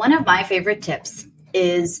 So one of my favorite tips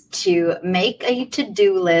is to make a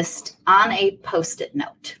to-do list on a Post-it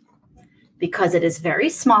note, because it is very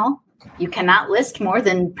small. You cannot list more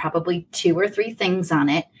than probably 2 or 3 things on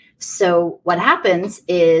it. So what happens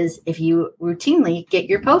is if you routinely get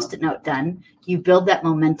your Post-it note done, you build that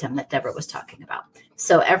momentum that Deborah was talking about.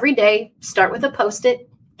 So every day, start with a Post-it,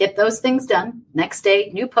 get those things done. Next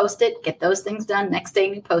day, new Post-it, get those things done. Next day,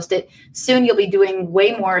 new Post-it. Soon you'll be doing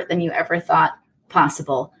way more than you ever thought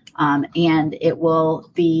possible. And it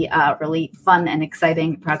will be really fun and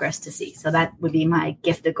exciting progress to see. So that would be my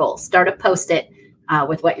gift of goal. Start a Post-it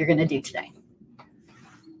with what you're going to do today.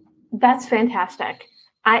 That's fantastic.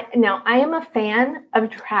 I am a fan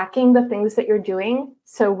of tracking the things that you're doing.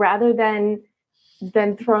 So rather than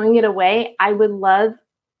throwing it away, I would love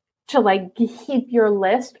to keep your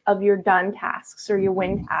list of your done tasks or your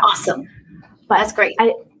win tasks. Awesome. But that's great.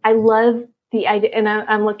 I love the idea, and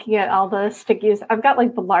I'm looking at all the stickies. I've got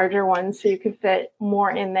the larger ones so you could fit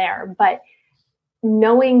more in there, but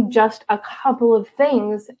knowing just a couple of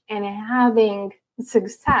things and having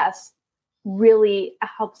success really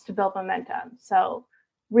helps to build momentum. So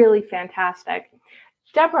really fantastic.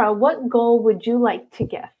 Deborah, what goal would you like to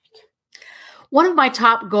gift? One of my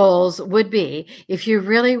top goals would be, if you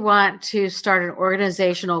really want to start an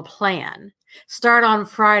organizational plan, start on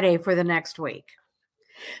Friday for the next week.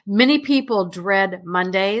 Many people dread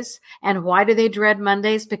Mondays. And why do they dread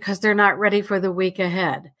Mondays? Because they're not ready for the week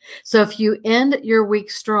ahead. So if you end your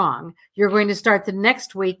week strong, you're going to start the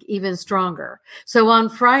next week even stronger. So on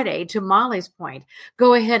Friday, to Molly's point,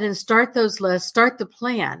 go ahead and start those lists, start the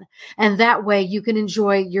plan. And that way you can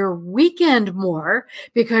enjoy your weekend more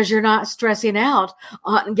because you're not stressing out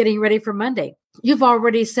on getting ready for Monday. You've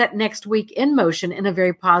already set next week in motion in a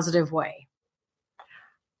very positive way.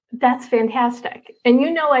 That's fantastic.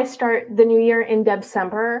 And I start the new year in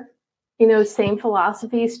December, same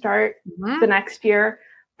philosophy, start the next year,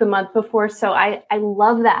 the month before. So I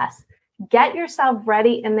love that. Get yourself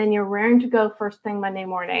ready and then you're raring to go first thing Monday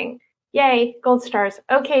morning. Yay, gold stars.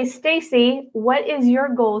 Okay, Stacey, what is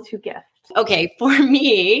your goal to gift? Okay, for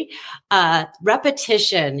me,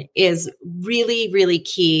 repetition is really, really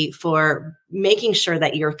key for making sure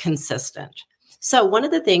that you're consistent. So one of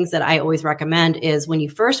the things that I always recommend is when you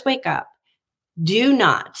first wake up, do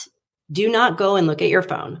not go and look at your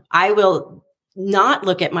phone. I will not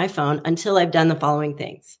look at my phone until I've done the following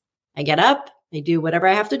things. I get up, I do whatever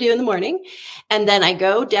I have to do in the morning, and then I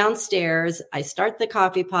go downstairs, I start the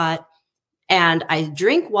coffee pot, and I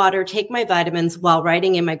drink water, take my vitamins while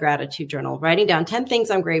writing in my gratitude journal, writing down 10 things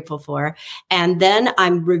I'm grateful for. And then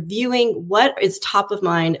I'm reviewing what is top of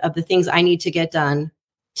mind of the things I need to get done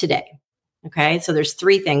today. Okay. So there's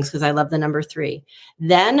 3 things because I love the number 3.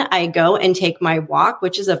 Then I go and take my walk,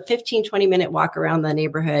 which is a 15-20 minute walk around the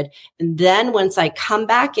neighborhood. And then once I come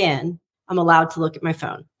back in, I'm allowed to look at my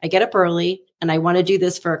phone. I get up early and I want to do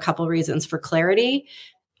this for a couple reasons: for clarity,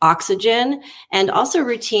 oxygen, and also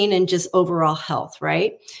routine and just overall health,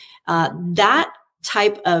 right? That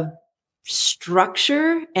type of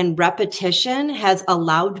structure and repetition has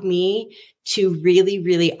allowed me to really,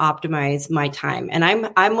 really optimize my time. And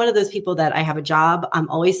I'm one of those people that I have a job. I'm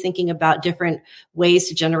always thinking about different ways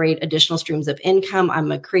to generate additional streams of income.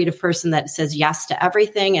 I'm a creative person that says yes to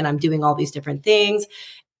everything, and I'm doing all these different things.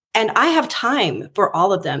 And I have time for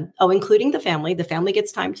all of them. Oh, including the family. The family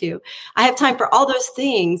gets time too. I have time for all those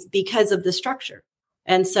things because of the structure.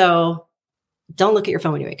 And so don't look at your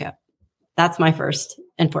phone when you wake up. That's my first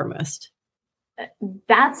and foremost.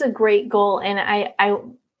 That's a great goal. And I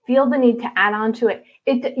feel the need to add on to it.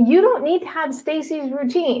 You don't need to have Stacey's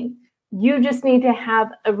routine. You just need to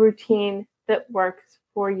have a routine that works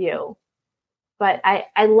for you. But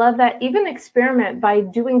I love that. Even experiment by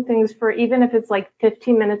doing things for, even if it's like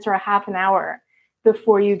 15 minutes or a half an hour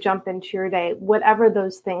before you jump into your day, whatever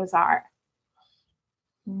those things are.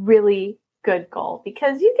 Really good goal,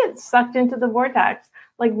 because you get sucked into the vortex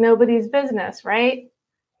like nobody's business, right?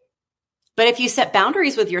 But if you set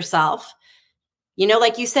boundaries with yourself,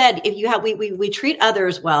 like you said, if you have, we treat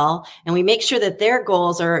others well and we make sure that their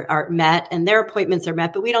goals are met and their appointments are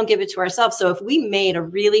met, but we don't give it to ourselves. So if we made a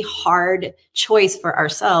really hard choice for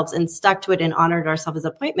ourselves and stuck to it and honored ourselves as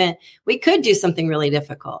appointment, we could do something really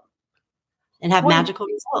difficult and have magical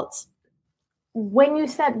results. When you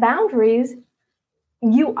set boundaries,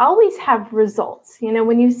 you always have results.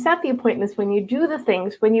 When you set the appointments, when you do the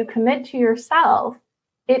things, when you commit to yourself,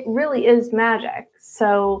 it really is magic.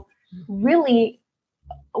 So really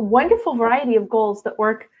a wonderful variety of goals that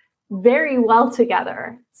work very well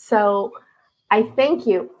together. So I thank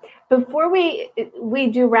you. Before we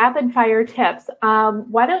do rapid fire tips,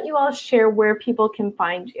 why don't you all share where people can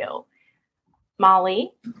find you?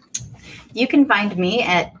 Molly? You can find me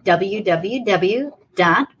at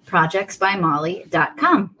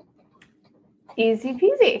www.projectsbymolly.com. Easy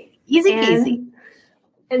peasy. Easy peasy.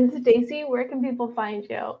 And Stacey, where can people find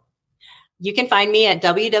you? You can find me at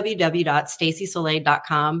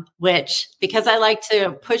www.staceysoleil.com, which, because I like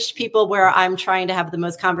to push people where I'm trying to have the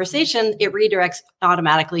most conversation, it redirects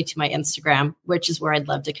automatically to my Instagram, which is where I'd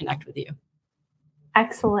love to connect with you.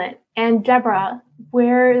 Excellent. And Deborah,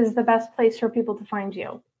 where is the best place for people to find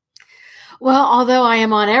you? Well, although I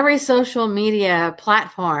am on every social media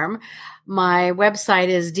platform, my website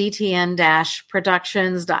is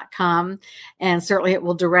dtn-productions.com, and certainly it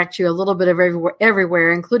will direct you a little bit of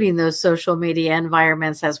everywhere, including those social media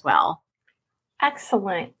environments as well.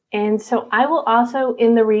 Excellent. And so I will also,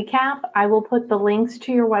 in the recap, I will put the links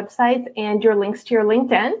to your websites and your links to your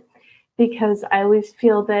LinkedIn, because I always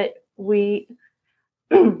feel that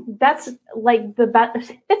that's like the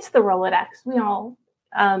best. It's the Rolodex. We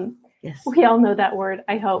all know that word,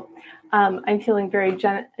 I hope. I'm feeling very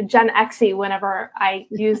Gen X-y whenever I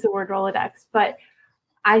use the word Rolodex, but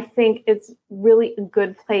I think it's really a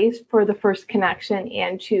good place for the first connection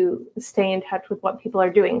and to stay in touch with what people are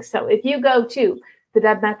doing. So if you go to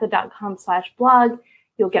thedebmethod.com/blog,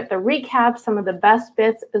 you'll get the recap, some of the best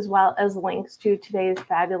bits, as well as links to today's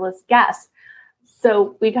fabulous guests.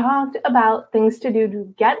 So we talked about things to do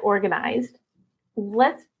to get organized.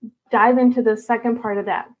 Let's dive into the second part of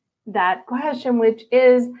that question, which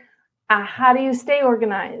is, how do you stay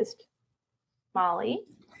organized? Molly?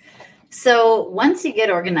 So once you get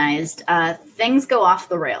organized, things go off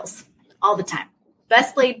the rails all the time.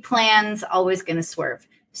 Best laid plans, always going to swerve.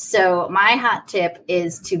 So my hot tip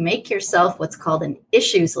is to make yourself what's called an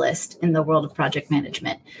issues list in the world of project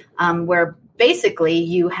management, where basically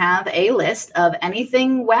you have a list of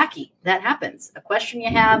anything wacky that happens. A question you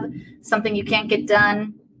have, something you can't get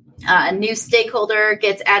done, a new stakeholder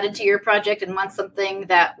gets added to your project and wants something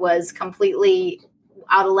that was completely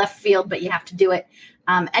out of left field, but you have to do it.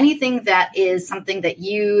 Anything that is something that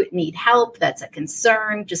you need help, that's a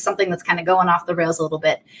concern, just something that's kind of going off the rails a little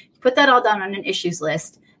bit. Put that all down on an issues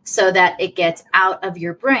list so that it gets out of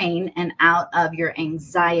your brain and out of your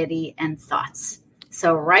anxiety and thoughts.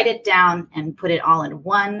 So write it down and put it all in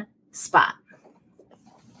one spot.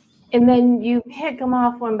 And then you pick them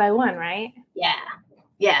off one by one, right? Yeah,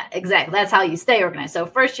 exactly. That's how you stay organized. So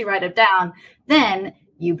first you write it down, then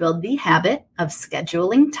you build the habit of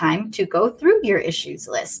scheduling time to go through your issues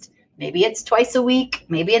list. Maybe it's twice a week,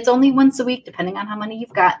 maybe it's only once a week, depending on how many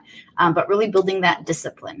you've got, but really building that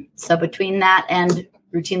discipline. So between that and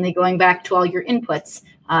routinely going back to all your inputs,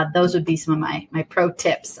 those would be some of my pro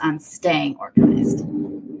tips on staying organized.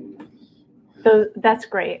 So that's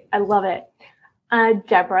great. I love it.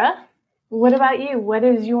 Deborah, what about you? What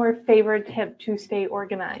is your favorite tip to stay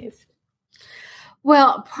organized?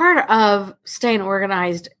 Well, part of staying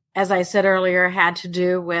organized, as I said earlier, had to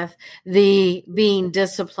do with the being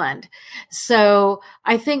disciplined. So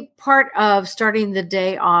I think part of starting the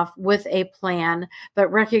day off with a plan,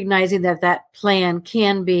 but recognizing that that plan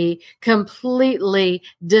can be completely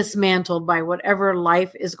dismantled by whatever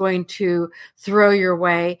life is going to throw your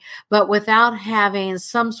way, but without having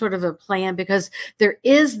some sort of a plan, because there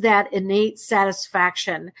is that innate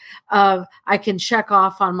satisfaction of I can check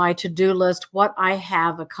off on my to-do list what I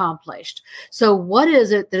have accomplished. So what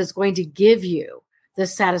is it that is going to give you the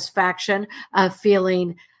satisfaction of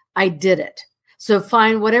feeling I did it? So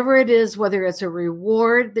find whatever it is, whether it's a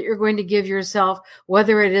reward that you're going to give yourself,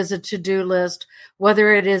 whether it is a to-do list,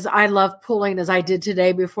 whether it is, I love pulling, as I did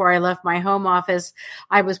today before I left my home office,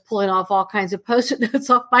 I was pulling off all kinds of Post-it notes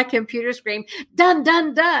off my computer screen. Done,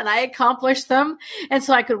 done, done. I accomplished them. And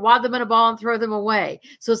so I could wad them in a ball and throw them away.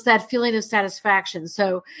 So it's that feeling of satisfaction.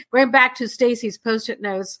 So going back to Stacey's Post-it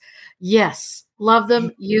notes, yes, love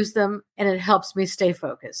them, use them, and it helps me stay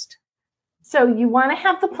focused. So you want to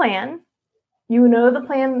have the plan. You know the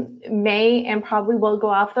plan may and probably will go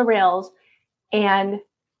off the rails, and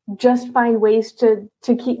just find ways to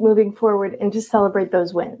keep moving forward and to celebrate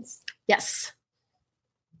those wins. Yes.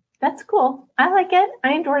 That's cool. I like it.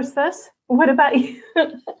 I endorse this. What about you?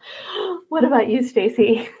 What about you,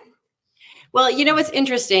 Stacey? Well, you know, what's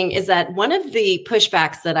interesting is that one of the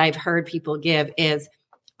pushbacks that I've heard people give is,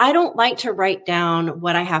 I don't like to write down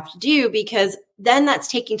what I have to do because then that's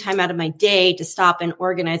taking time out of my day to stop and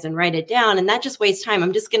organize and write it down. And that just wastes time.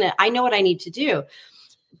 I know what I need to do.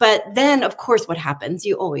 But then, of course, what happens?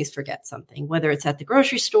 You always forget something, whether it's at the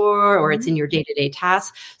grocery store or it's in your day-to-day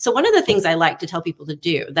tasks. So one of the things I like to tell people to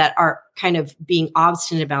do that are kind of being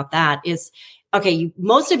obstinate about that is, okay,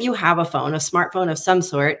 most of you have a phone, a smartphone of some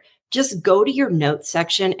sort. Just go to your notes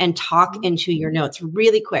section and talk into your notes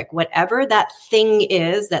really quick. Whatever that thing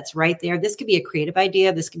is that's right there. This could be a creative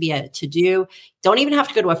idea. This could be a to-do. Don't even have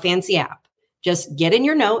to go to a fancy app. Just get in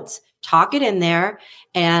your notes, talk it in there,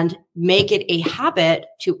 and make it a habit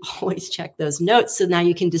to always check those notes. So now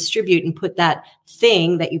you can distribute and put that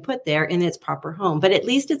thing that you put there in its proper home. But at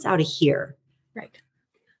least it's out of here. Right.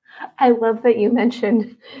 I love that you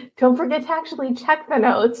mentioned, don't forget to actually check the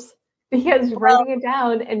notes. Because writing it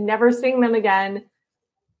down and never seeing them again,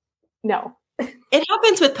 no. It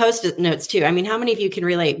happens with Post-it notes too. I mean, how many of you can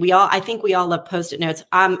relate? I think we all love Post-it notes.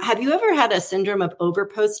 Have you ever had a syndrome of over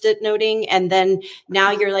Post-it noting? And then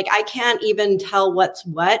now you're like, I can't even tell what's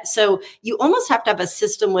what. So you almost have to have a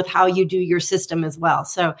system with how you do your system as well.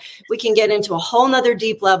 So we can get into a whole nother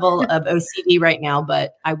deep level of OCD right now,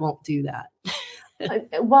 but I won't do that.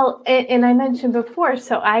 Well, and I mentioned before,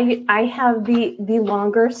 so I have the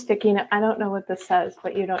longer sticky note. I don't know what this says,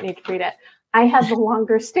 but you don't need to read it. I have the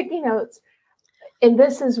longer sticky notes. And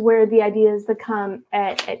this is where the ideas that come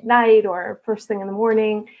at night or first thing in the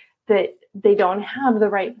morning that they don't have the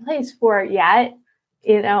right place for yet.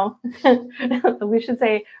 You know, we should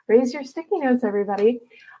say, raise your sticky notes, everybody,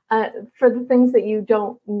 for the things that you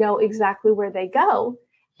don't know exactly where they go.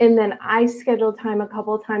 And then I schedule time a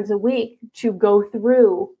couple of times a week to go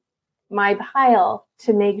through my pile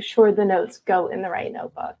to make sure the notes go in the right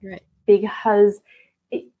notebook. Right. Because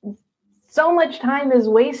so much time is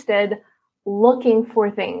wasted looking for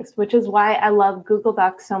things, which is why I love Google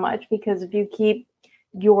Docs so much, because if you keep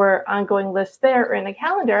your ongoing list there or in a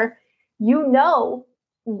calendar, you know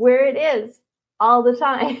where it is all the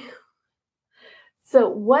time. So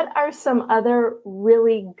what are some other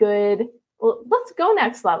really good, well, let's go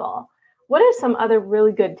next level. What are some other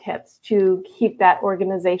really good tips to keep that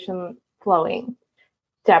organization flowing?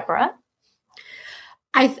 Deborah?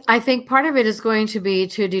 I think part of it is going to be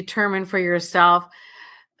to determine for yourself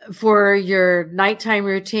for your nighttime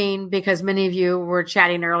routine, because many of you were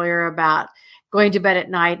chatting earlier about going to bed at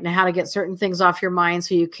night and how to get certain things off your mind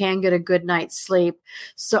so you can get a good night's sleep.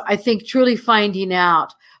 So I think truly finding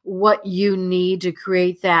out what you need to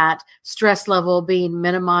create that stress level being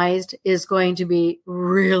minimized is going to be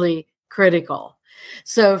really critical.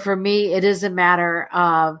 So for me, it is a matter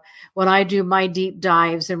of when I do my deep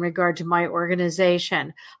dives in regard to my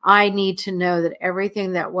organization, I need to know that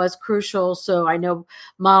everything that was crucial. So I know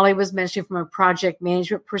Molly was mentioning from a project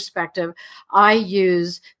management perspective, I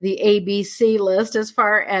use the ABC list as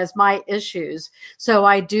far as my issues. So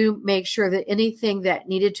I do make sure that anything that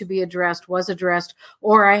needed to be addressed was addressed,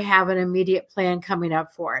 or I have an immediate plan coming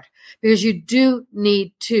up for it. Because you do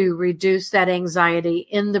need to reduce that anxiety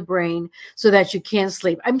in the brain so that you can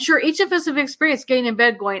sleep. I'm sure each of us have experienced getting in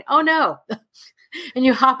bed going, oh no, and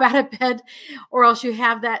you hop out of bed, or else you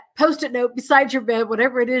have that Post-it note beside your bed,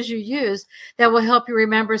 whatever it is you use, that will help you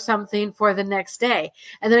remember something for the next day.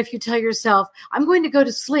 And then if you tell yourself, I'm going to go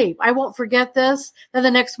to sleep, I won't forget this, then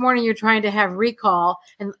the next morning you're trying to have recall,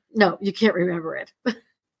 and no, you can't remember it.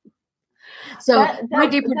 So my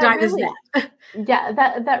deeper dive is that. Yeah,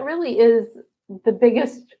 that really is the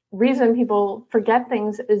biggest reason people forget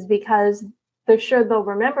things, is because they're sure they'll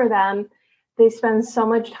remember them. They spend so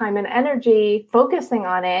much time and energy focusing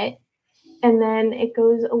on it, and then it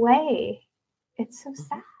goes away. It's so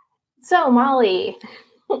sad. So, Molly,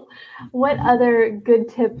 what other good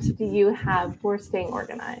tips do you have for staying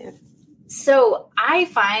organized? So I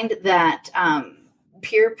find that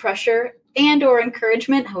peer pressure and or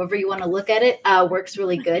encouragement, however you want to look at it, works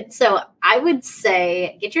really good. So I would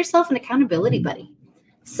say get yourself an accountability buddy.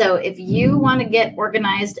 So if you want to get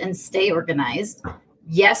organized and stay organized,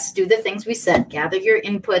 yes, do the things we said. Gather your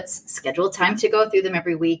inputs, schedule time to go through them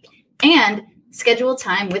every week, and schedule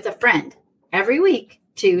time with a friend every week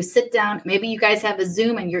to sit down. Maybe you guys have a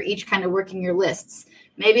Zoom and you're each kind of working your lists.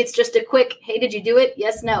 Maybe it's just a quick, hey, did you do it?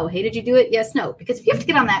 Yes, no. Hey, did you do it? Yes, no. Because if you have to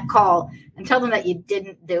get on that call and tell them that you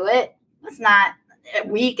didn't do it, that's not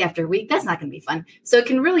week after week. That's not going to be fun. So it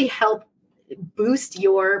can really help boost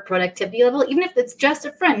your productivity level, even if it's just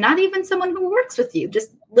a friend, not even someone who works with you,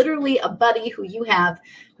 just literally a buddy who you have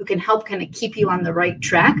who can help kind of keep you on the right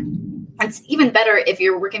track. It's even better if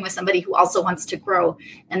you're working with somebody who also wants to grow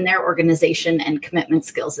in their organization and commitment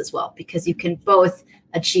skills as well, because you can both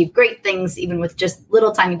achieve great things, even with just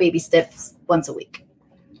little tiny baby steps once a week.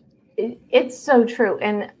 It's so true.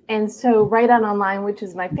 And so Right On Online, which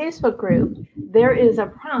is my Facebook group, there is a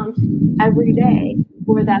prompt every day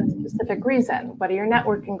for that specific reason. What are your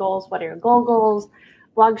networking goals? What are your goals?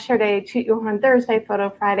 Blog share day, Toot Your Horn Thursday, Photo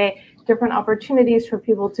Friday, different opportunities for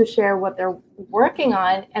people to share what they're working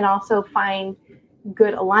on and also find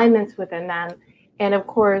good alignments within them. And of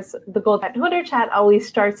course, the Goal Chat Twitter chat always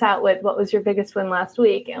starts out with what was your biggest win last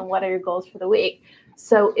week and what are your goals for the week.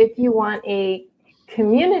 So if you want a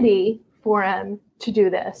community forum to do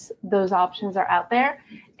this, those options are out there.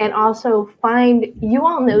 And also you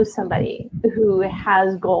all know somebody who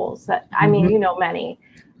has goals that, I mean, you know, many.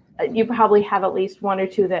 You probably have at least one or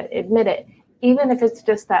two that admit it. Even if it's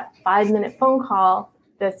just that 5-minute phone call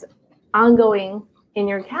that's ongoing in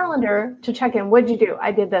your calendar to check in. What'd you do?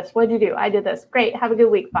 I did this. What'd you do? I did this. Great. Have a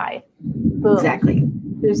good week. Bye. Boom. Exactly.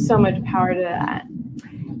 There's so much power to that.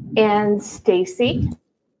 And Stacey?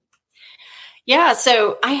 Yeah.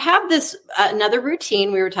 So I have this another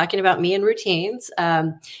routine. We were talking about me and routines.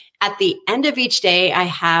 At the end of each day, I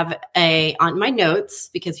have on my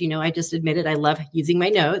notes, because, you know, I just admitted I love using my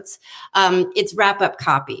notes. It's wrap up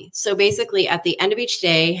copy. So basically at the end of each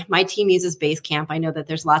day, my team uses Basecamp. I know that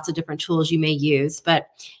there's lots of different tools you may use, but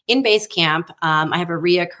in Basecamp, I have a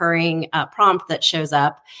reoccurring prompt that shows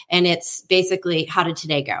up, and it's basically, how did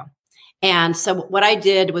today go? And so what I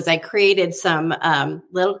did was I created some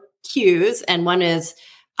little cues, and one is,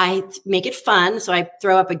 I make it fun. So I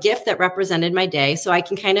throw up a GIF that represented my day so I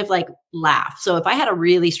can kind of like laugh. So if I had a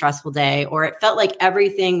really stressful day or it felt like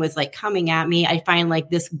everything was like coming at me, I find like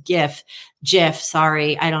this GIF,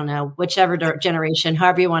 sorry, I don't know, whichever generation,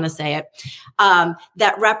 however you want to say it,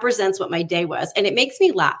 that represents what my day was. And it makes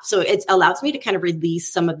me laugh. So it allows me to kind of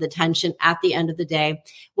release some of the tension at the end of the day.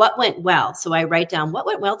 What went well? So I write down what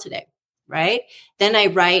went well today, right? Then I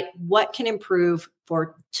write what can improve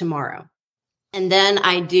for tomorrow. And then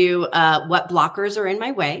I do what blockers are in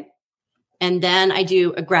my way. And then I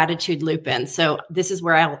do a gratitude loop in. So this is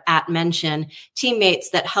where I'll mention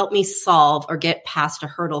teammates that help me solve or get past a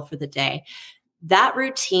hurdle for the day. That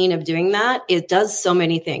routine of doing that, it does so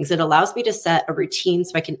many things. It allows me to set a routine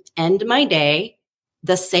so I can end my day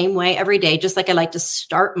the same way every day, just like I like to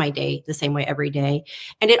start my day the same way every day.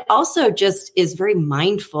 And it also just is very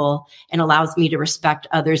mindful and allows me to respect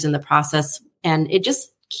others in the process. And it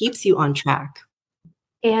just keeps you on track.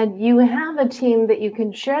 And you have a team that you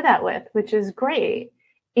can share that with, which is great.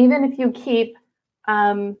 Even if you keep,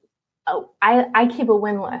 I keep a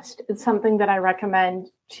win list. It's something that I recommend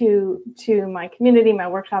to my community, my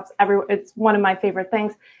workshops, it's one of my favorite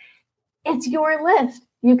things. It's your list.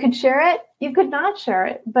 You could share it. You could not share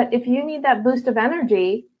it. But if you need that boost of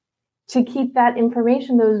energy to keep that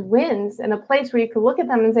information, those wins in a place where you can look at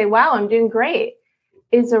them and say, wow, I'm doing great,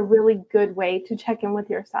 is a really good way to check in with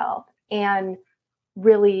yourself and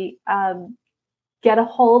really get a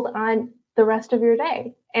hold on the rest of your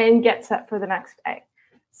day and get set for the next day.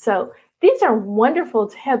 So these are wonderful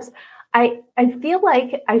tips. I feel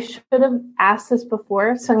like I should have asked this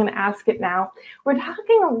before, so I'm going to ask it now. We're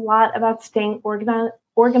talking a lot about staying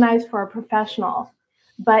organized for a professional,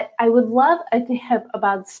 but I would love a tip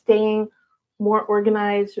about staying more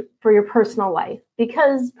organized for your personal life,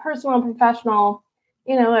 because personal and professional,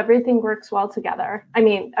 you know, everything works well together. I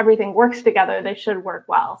mean, everything works together. They should work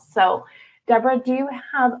well. So, Deborah, do you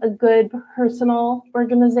have a good personal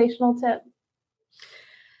organizational tip?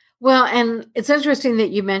 Well, and it's interesting that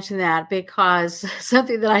you mentioned that, because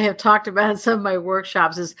something that I have talked about in some of my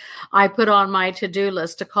workshops is I put on my to-do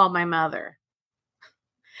list to call my mother.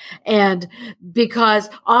 And because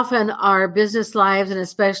often our business lives, and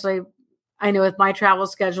especially I know with my travel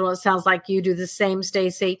schedule, it sounds like you do the same,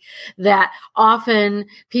 Stacey, that often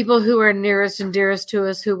people who are nearest and dearest to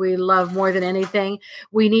us, who we love more than anything,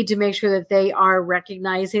 we need to make sure that they are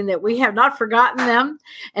recognizing that we have not forgotten them.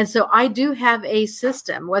 And so I do have a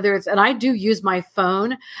system, and I do use my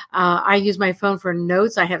phone. I use my phone for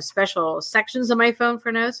notes. I have special sections on my phone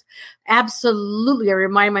for notes. Absolutely. I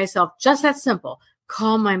remind myself, just that simple,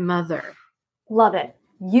 call my mother. Love it.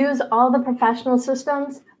 Use all the professional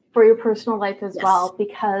systems for your personal life as well,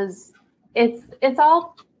 because it's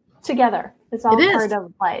all together. It's all part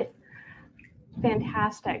of life.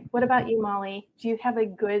 Fantastic. What about you, Molly? Do you have a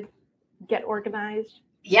good get organized?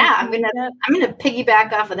 Yeah, I'm gonna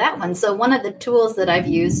piggyback off of that one. So one of the tools that I've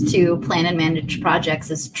used to plan and manage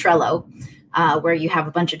projects is Trello, where you have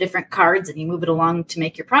a bunch of different cards and you move it along to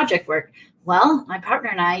make your project work. Well, my partner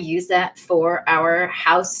and I use that for our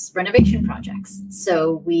house renovation projects.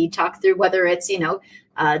 So we talk through whether it's,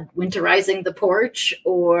 winterizing the porch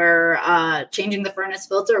or changing the furnace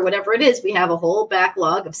filter or whatever it is. We have a whole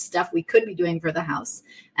backlog of stuff we could be doing for the house.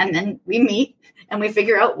 And then we meet and we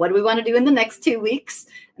figure out what do we want to do in the next 2 weeks.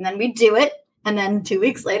 And then we do it. And then 2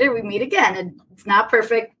 weeks later, we meet again. And it's not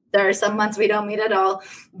perfect. There are some months we don't meet at all,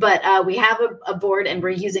 but we have a board and we're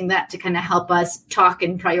using that to kind of help us talk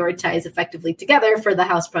and prioritize effectively together for the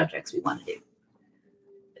house projects we want to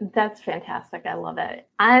do. That's fantastic. I love it.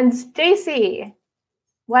 And Stacey,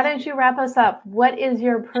 why don't you wrap us up? What is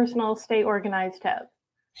your personal stay organized tip?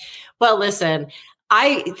 Well, listen,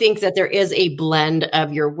 I think that there is a blend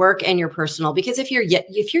of your work and your personal, because if you're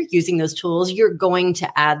using those tools, you're going to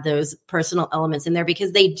add those personal elements in there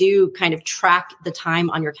because they do kind of track the time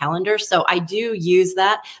on your calendar. So I do use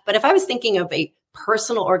that. But if I was thinking of a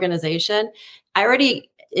personal organization, I already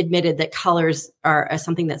admitted that colors are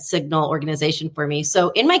something that signal organization for me.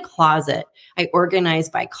 So in my closet, I organize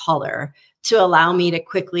by color to allow me to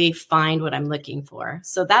quickly find what I'm looking for.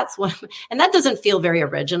 So that's one, and that doesn't feel very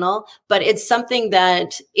original, but it's something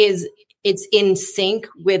that it's in sync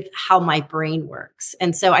with how my brain works.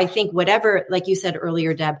 And so I think whatever, like you said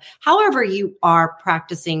earlier, Deb, however you are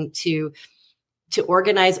practicing to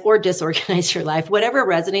organize or disorganize your life, whatever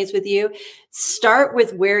resonates with you, start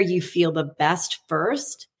with where you feel the best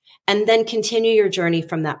first, and then continue your journey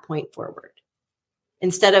from that point forward.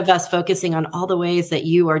 Instead of us focusing on all the ways that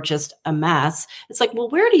you are just a mess, it's like, well,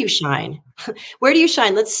 where do you shine? Where do you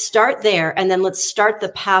shine? Let's start there. And then let's start the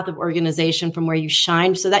path of organization from where you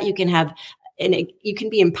shine so that you can have, you can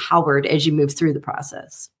be empowered as you move through the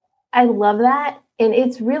process. I love that. And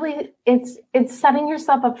it's really, it's setting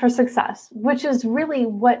yourself up for success, which is really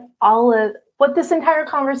what this entire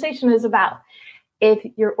conversation is about. If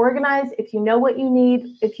you're organized, if you know what you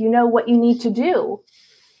need, if you know what you need to do,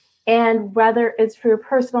 and whether it's for your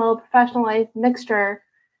personal, professional life mixture,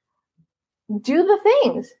 do the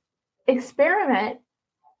things, experiment,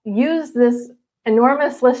 use this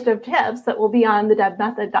enormous list of tips that will be on the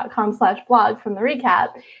debmethod.com/blog from the recap.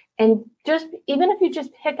 And just, even if you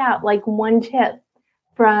just pick out like one tip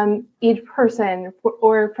from each person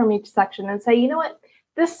or from each section and say, you know what,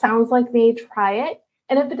 this sounds like me, try it.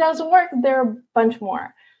 And if it doesn't work, there are a bunch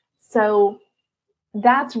more. So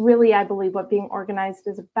that's really, I believe, what being organized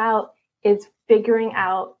is about, is figuring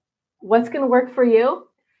out what's going to work for you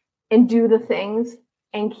and do the things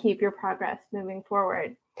and keep your progress moving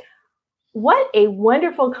forward. What a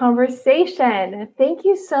wonderful conversation. Thank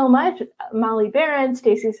you so much, Molly Beran,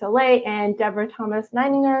 Stacey Soleil, and Deborah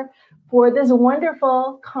Thomas-Nininger, for this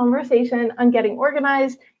wonderful conversation on getting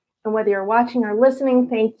organized. And whether you're watching or listening,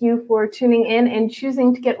 thank you for tuning in and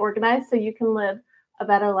choosing to get organized so you can live a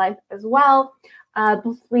better life as well.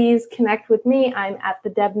 Please connect with me. I'm at the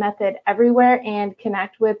Deb Method everywhere, and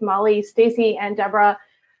connect with Molly, Stacey, and Deborah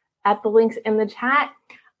at the links in the chat.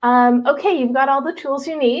 Okay, you've got all the tools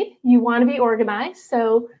you need. You want to be organized,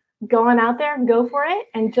 so go on out there and go for it.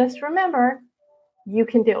 And just remember, you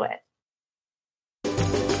can do it.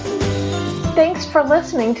 Thanks for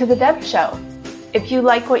listening to The Deb Show. If you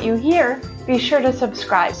like what you hear, be sure to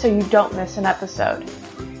subscribe so you don't miss an episode.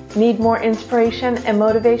 Need more inspiration and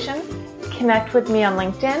motivation? Connect with me on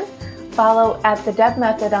LinkedIn, follow at The Deb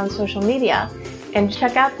Method on social media, and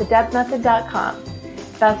check out thedebmethod.com.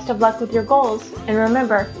 Best of luck with your goals, and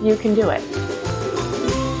remember, you can do it.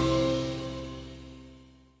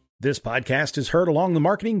 This podcast is heard along the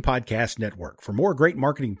Marketing Podcast Network. For more great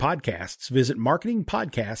marketing podcasts, visit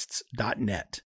marketingpodcasts.net.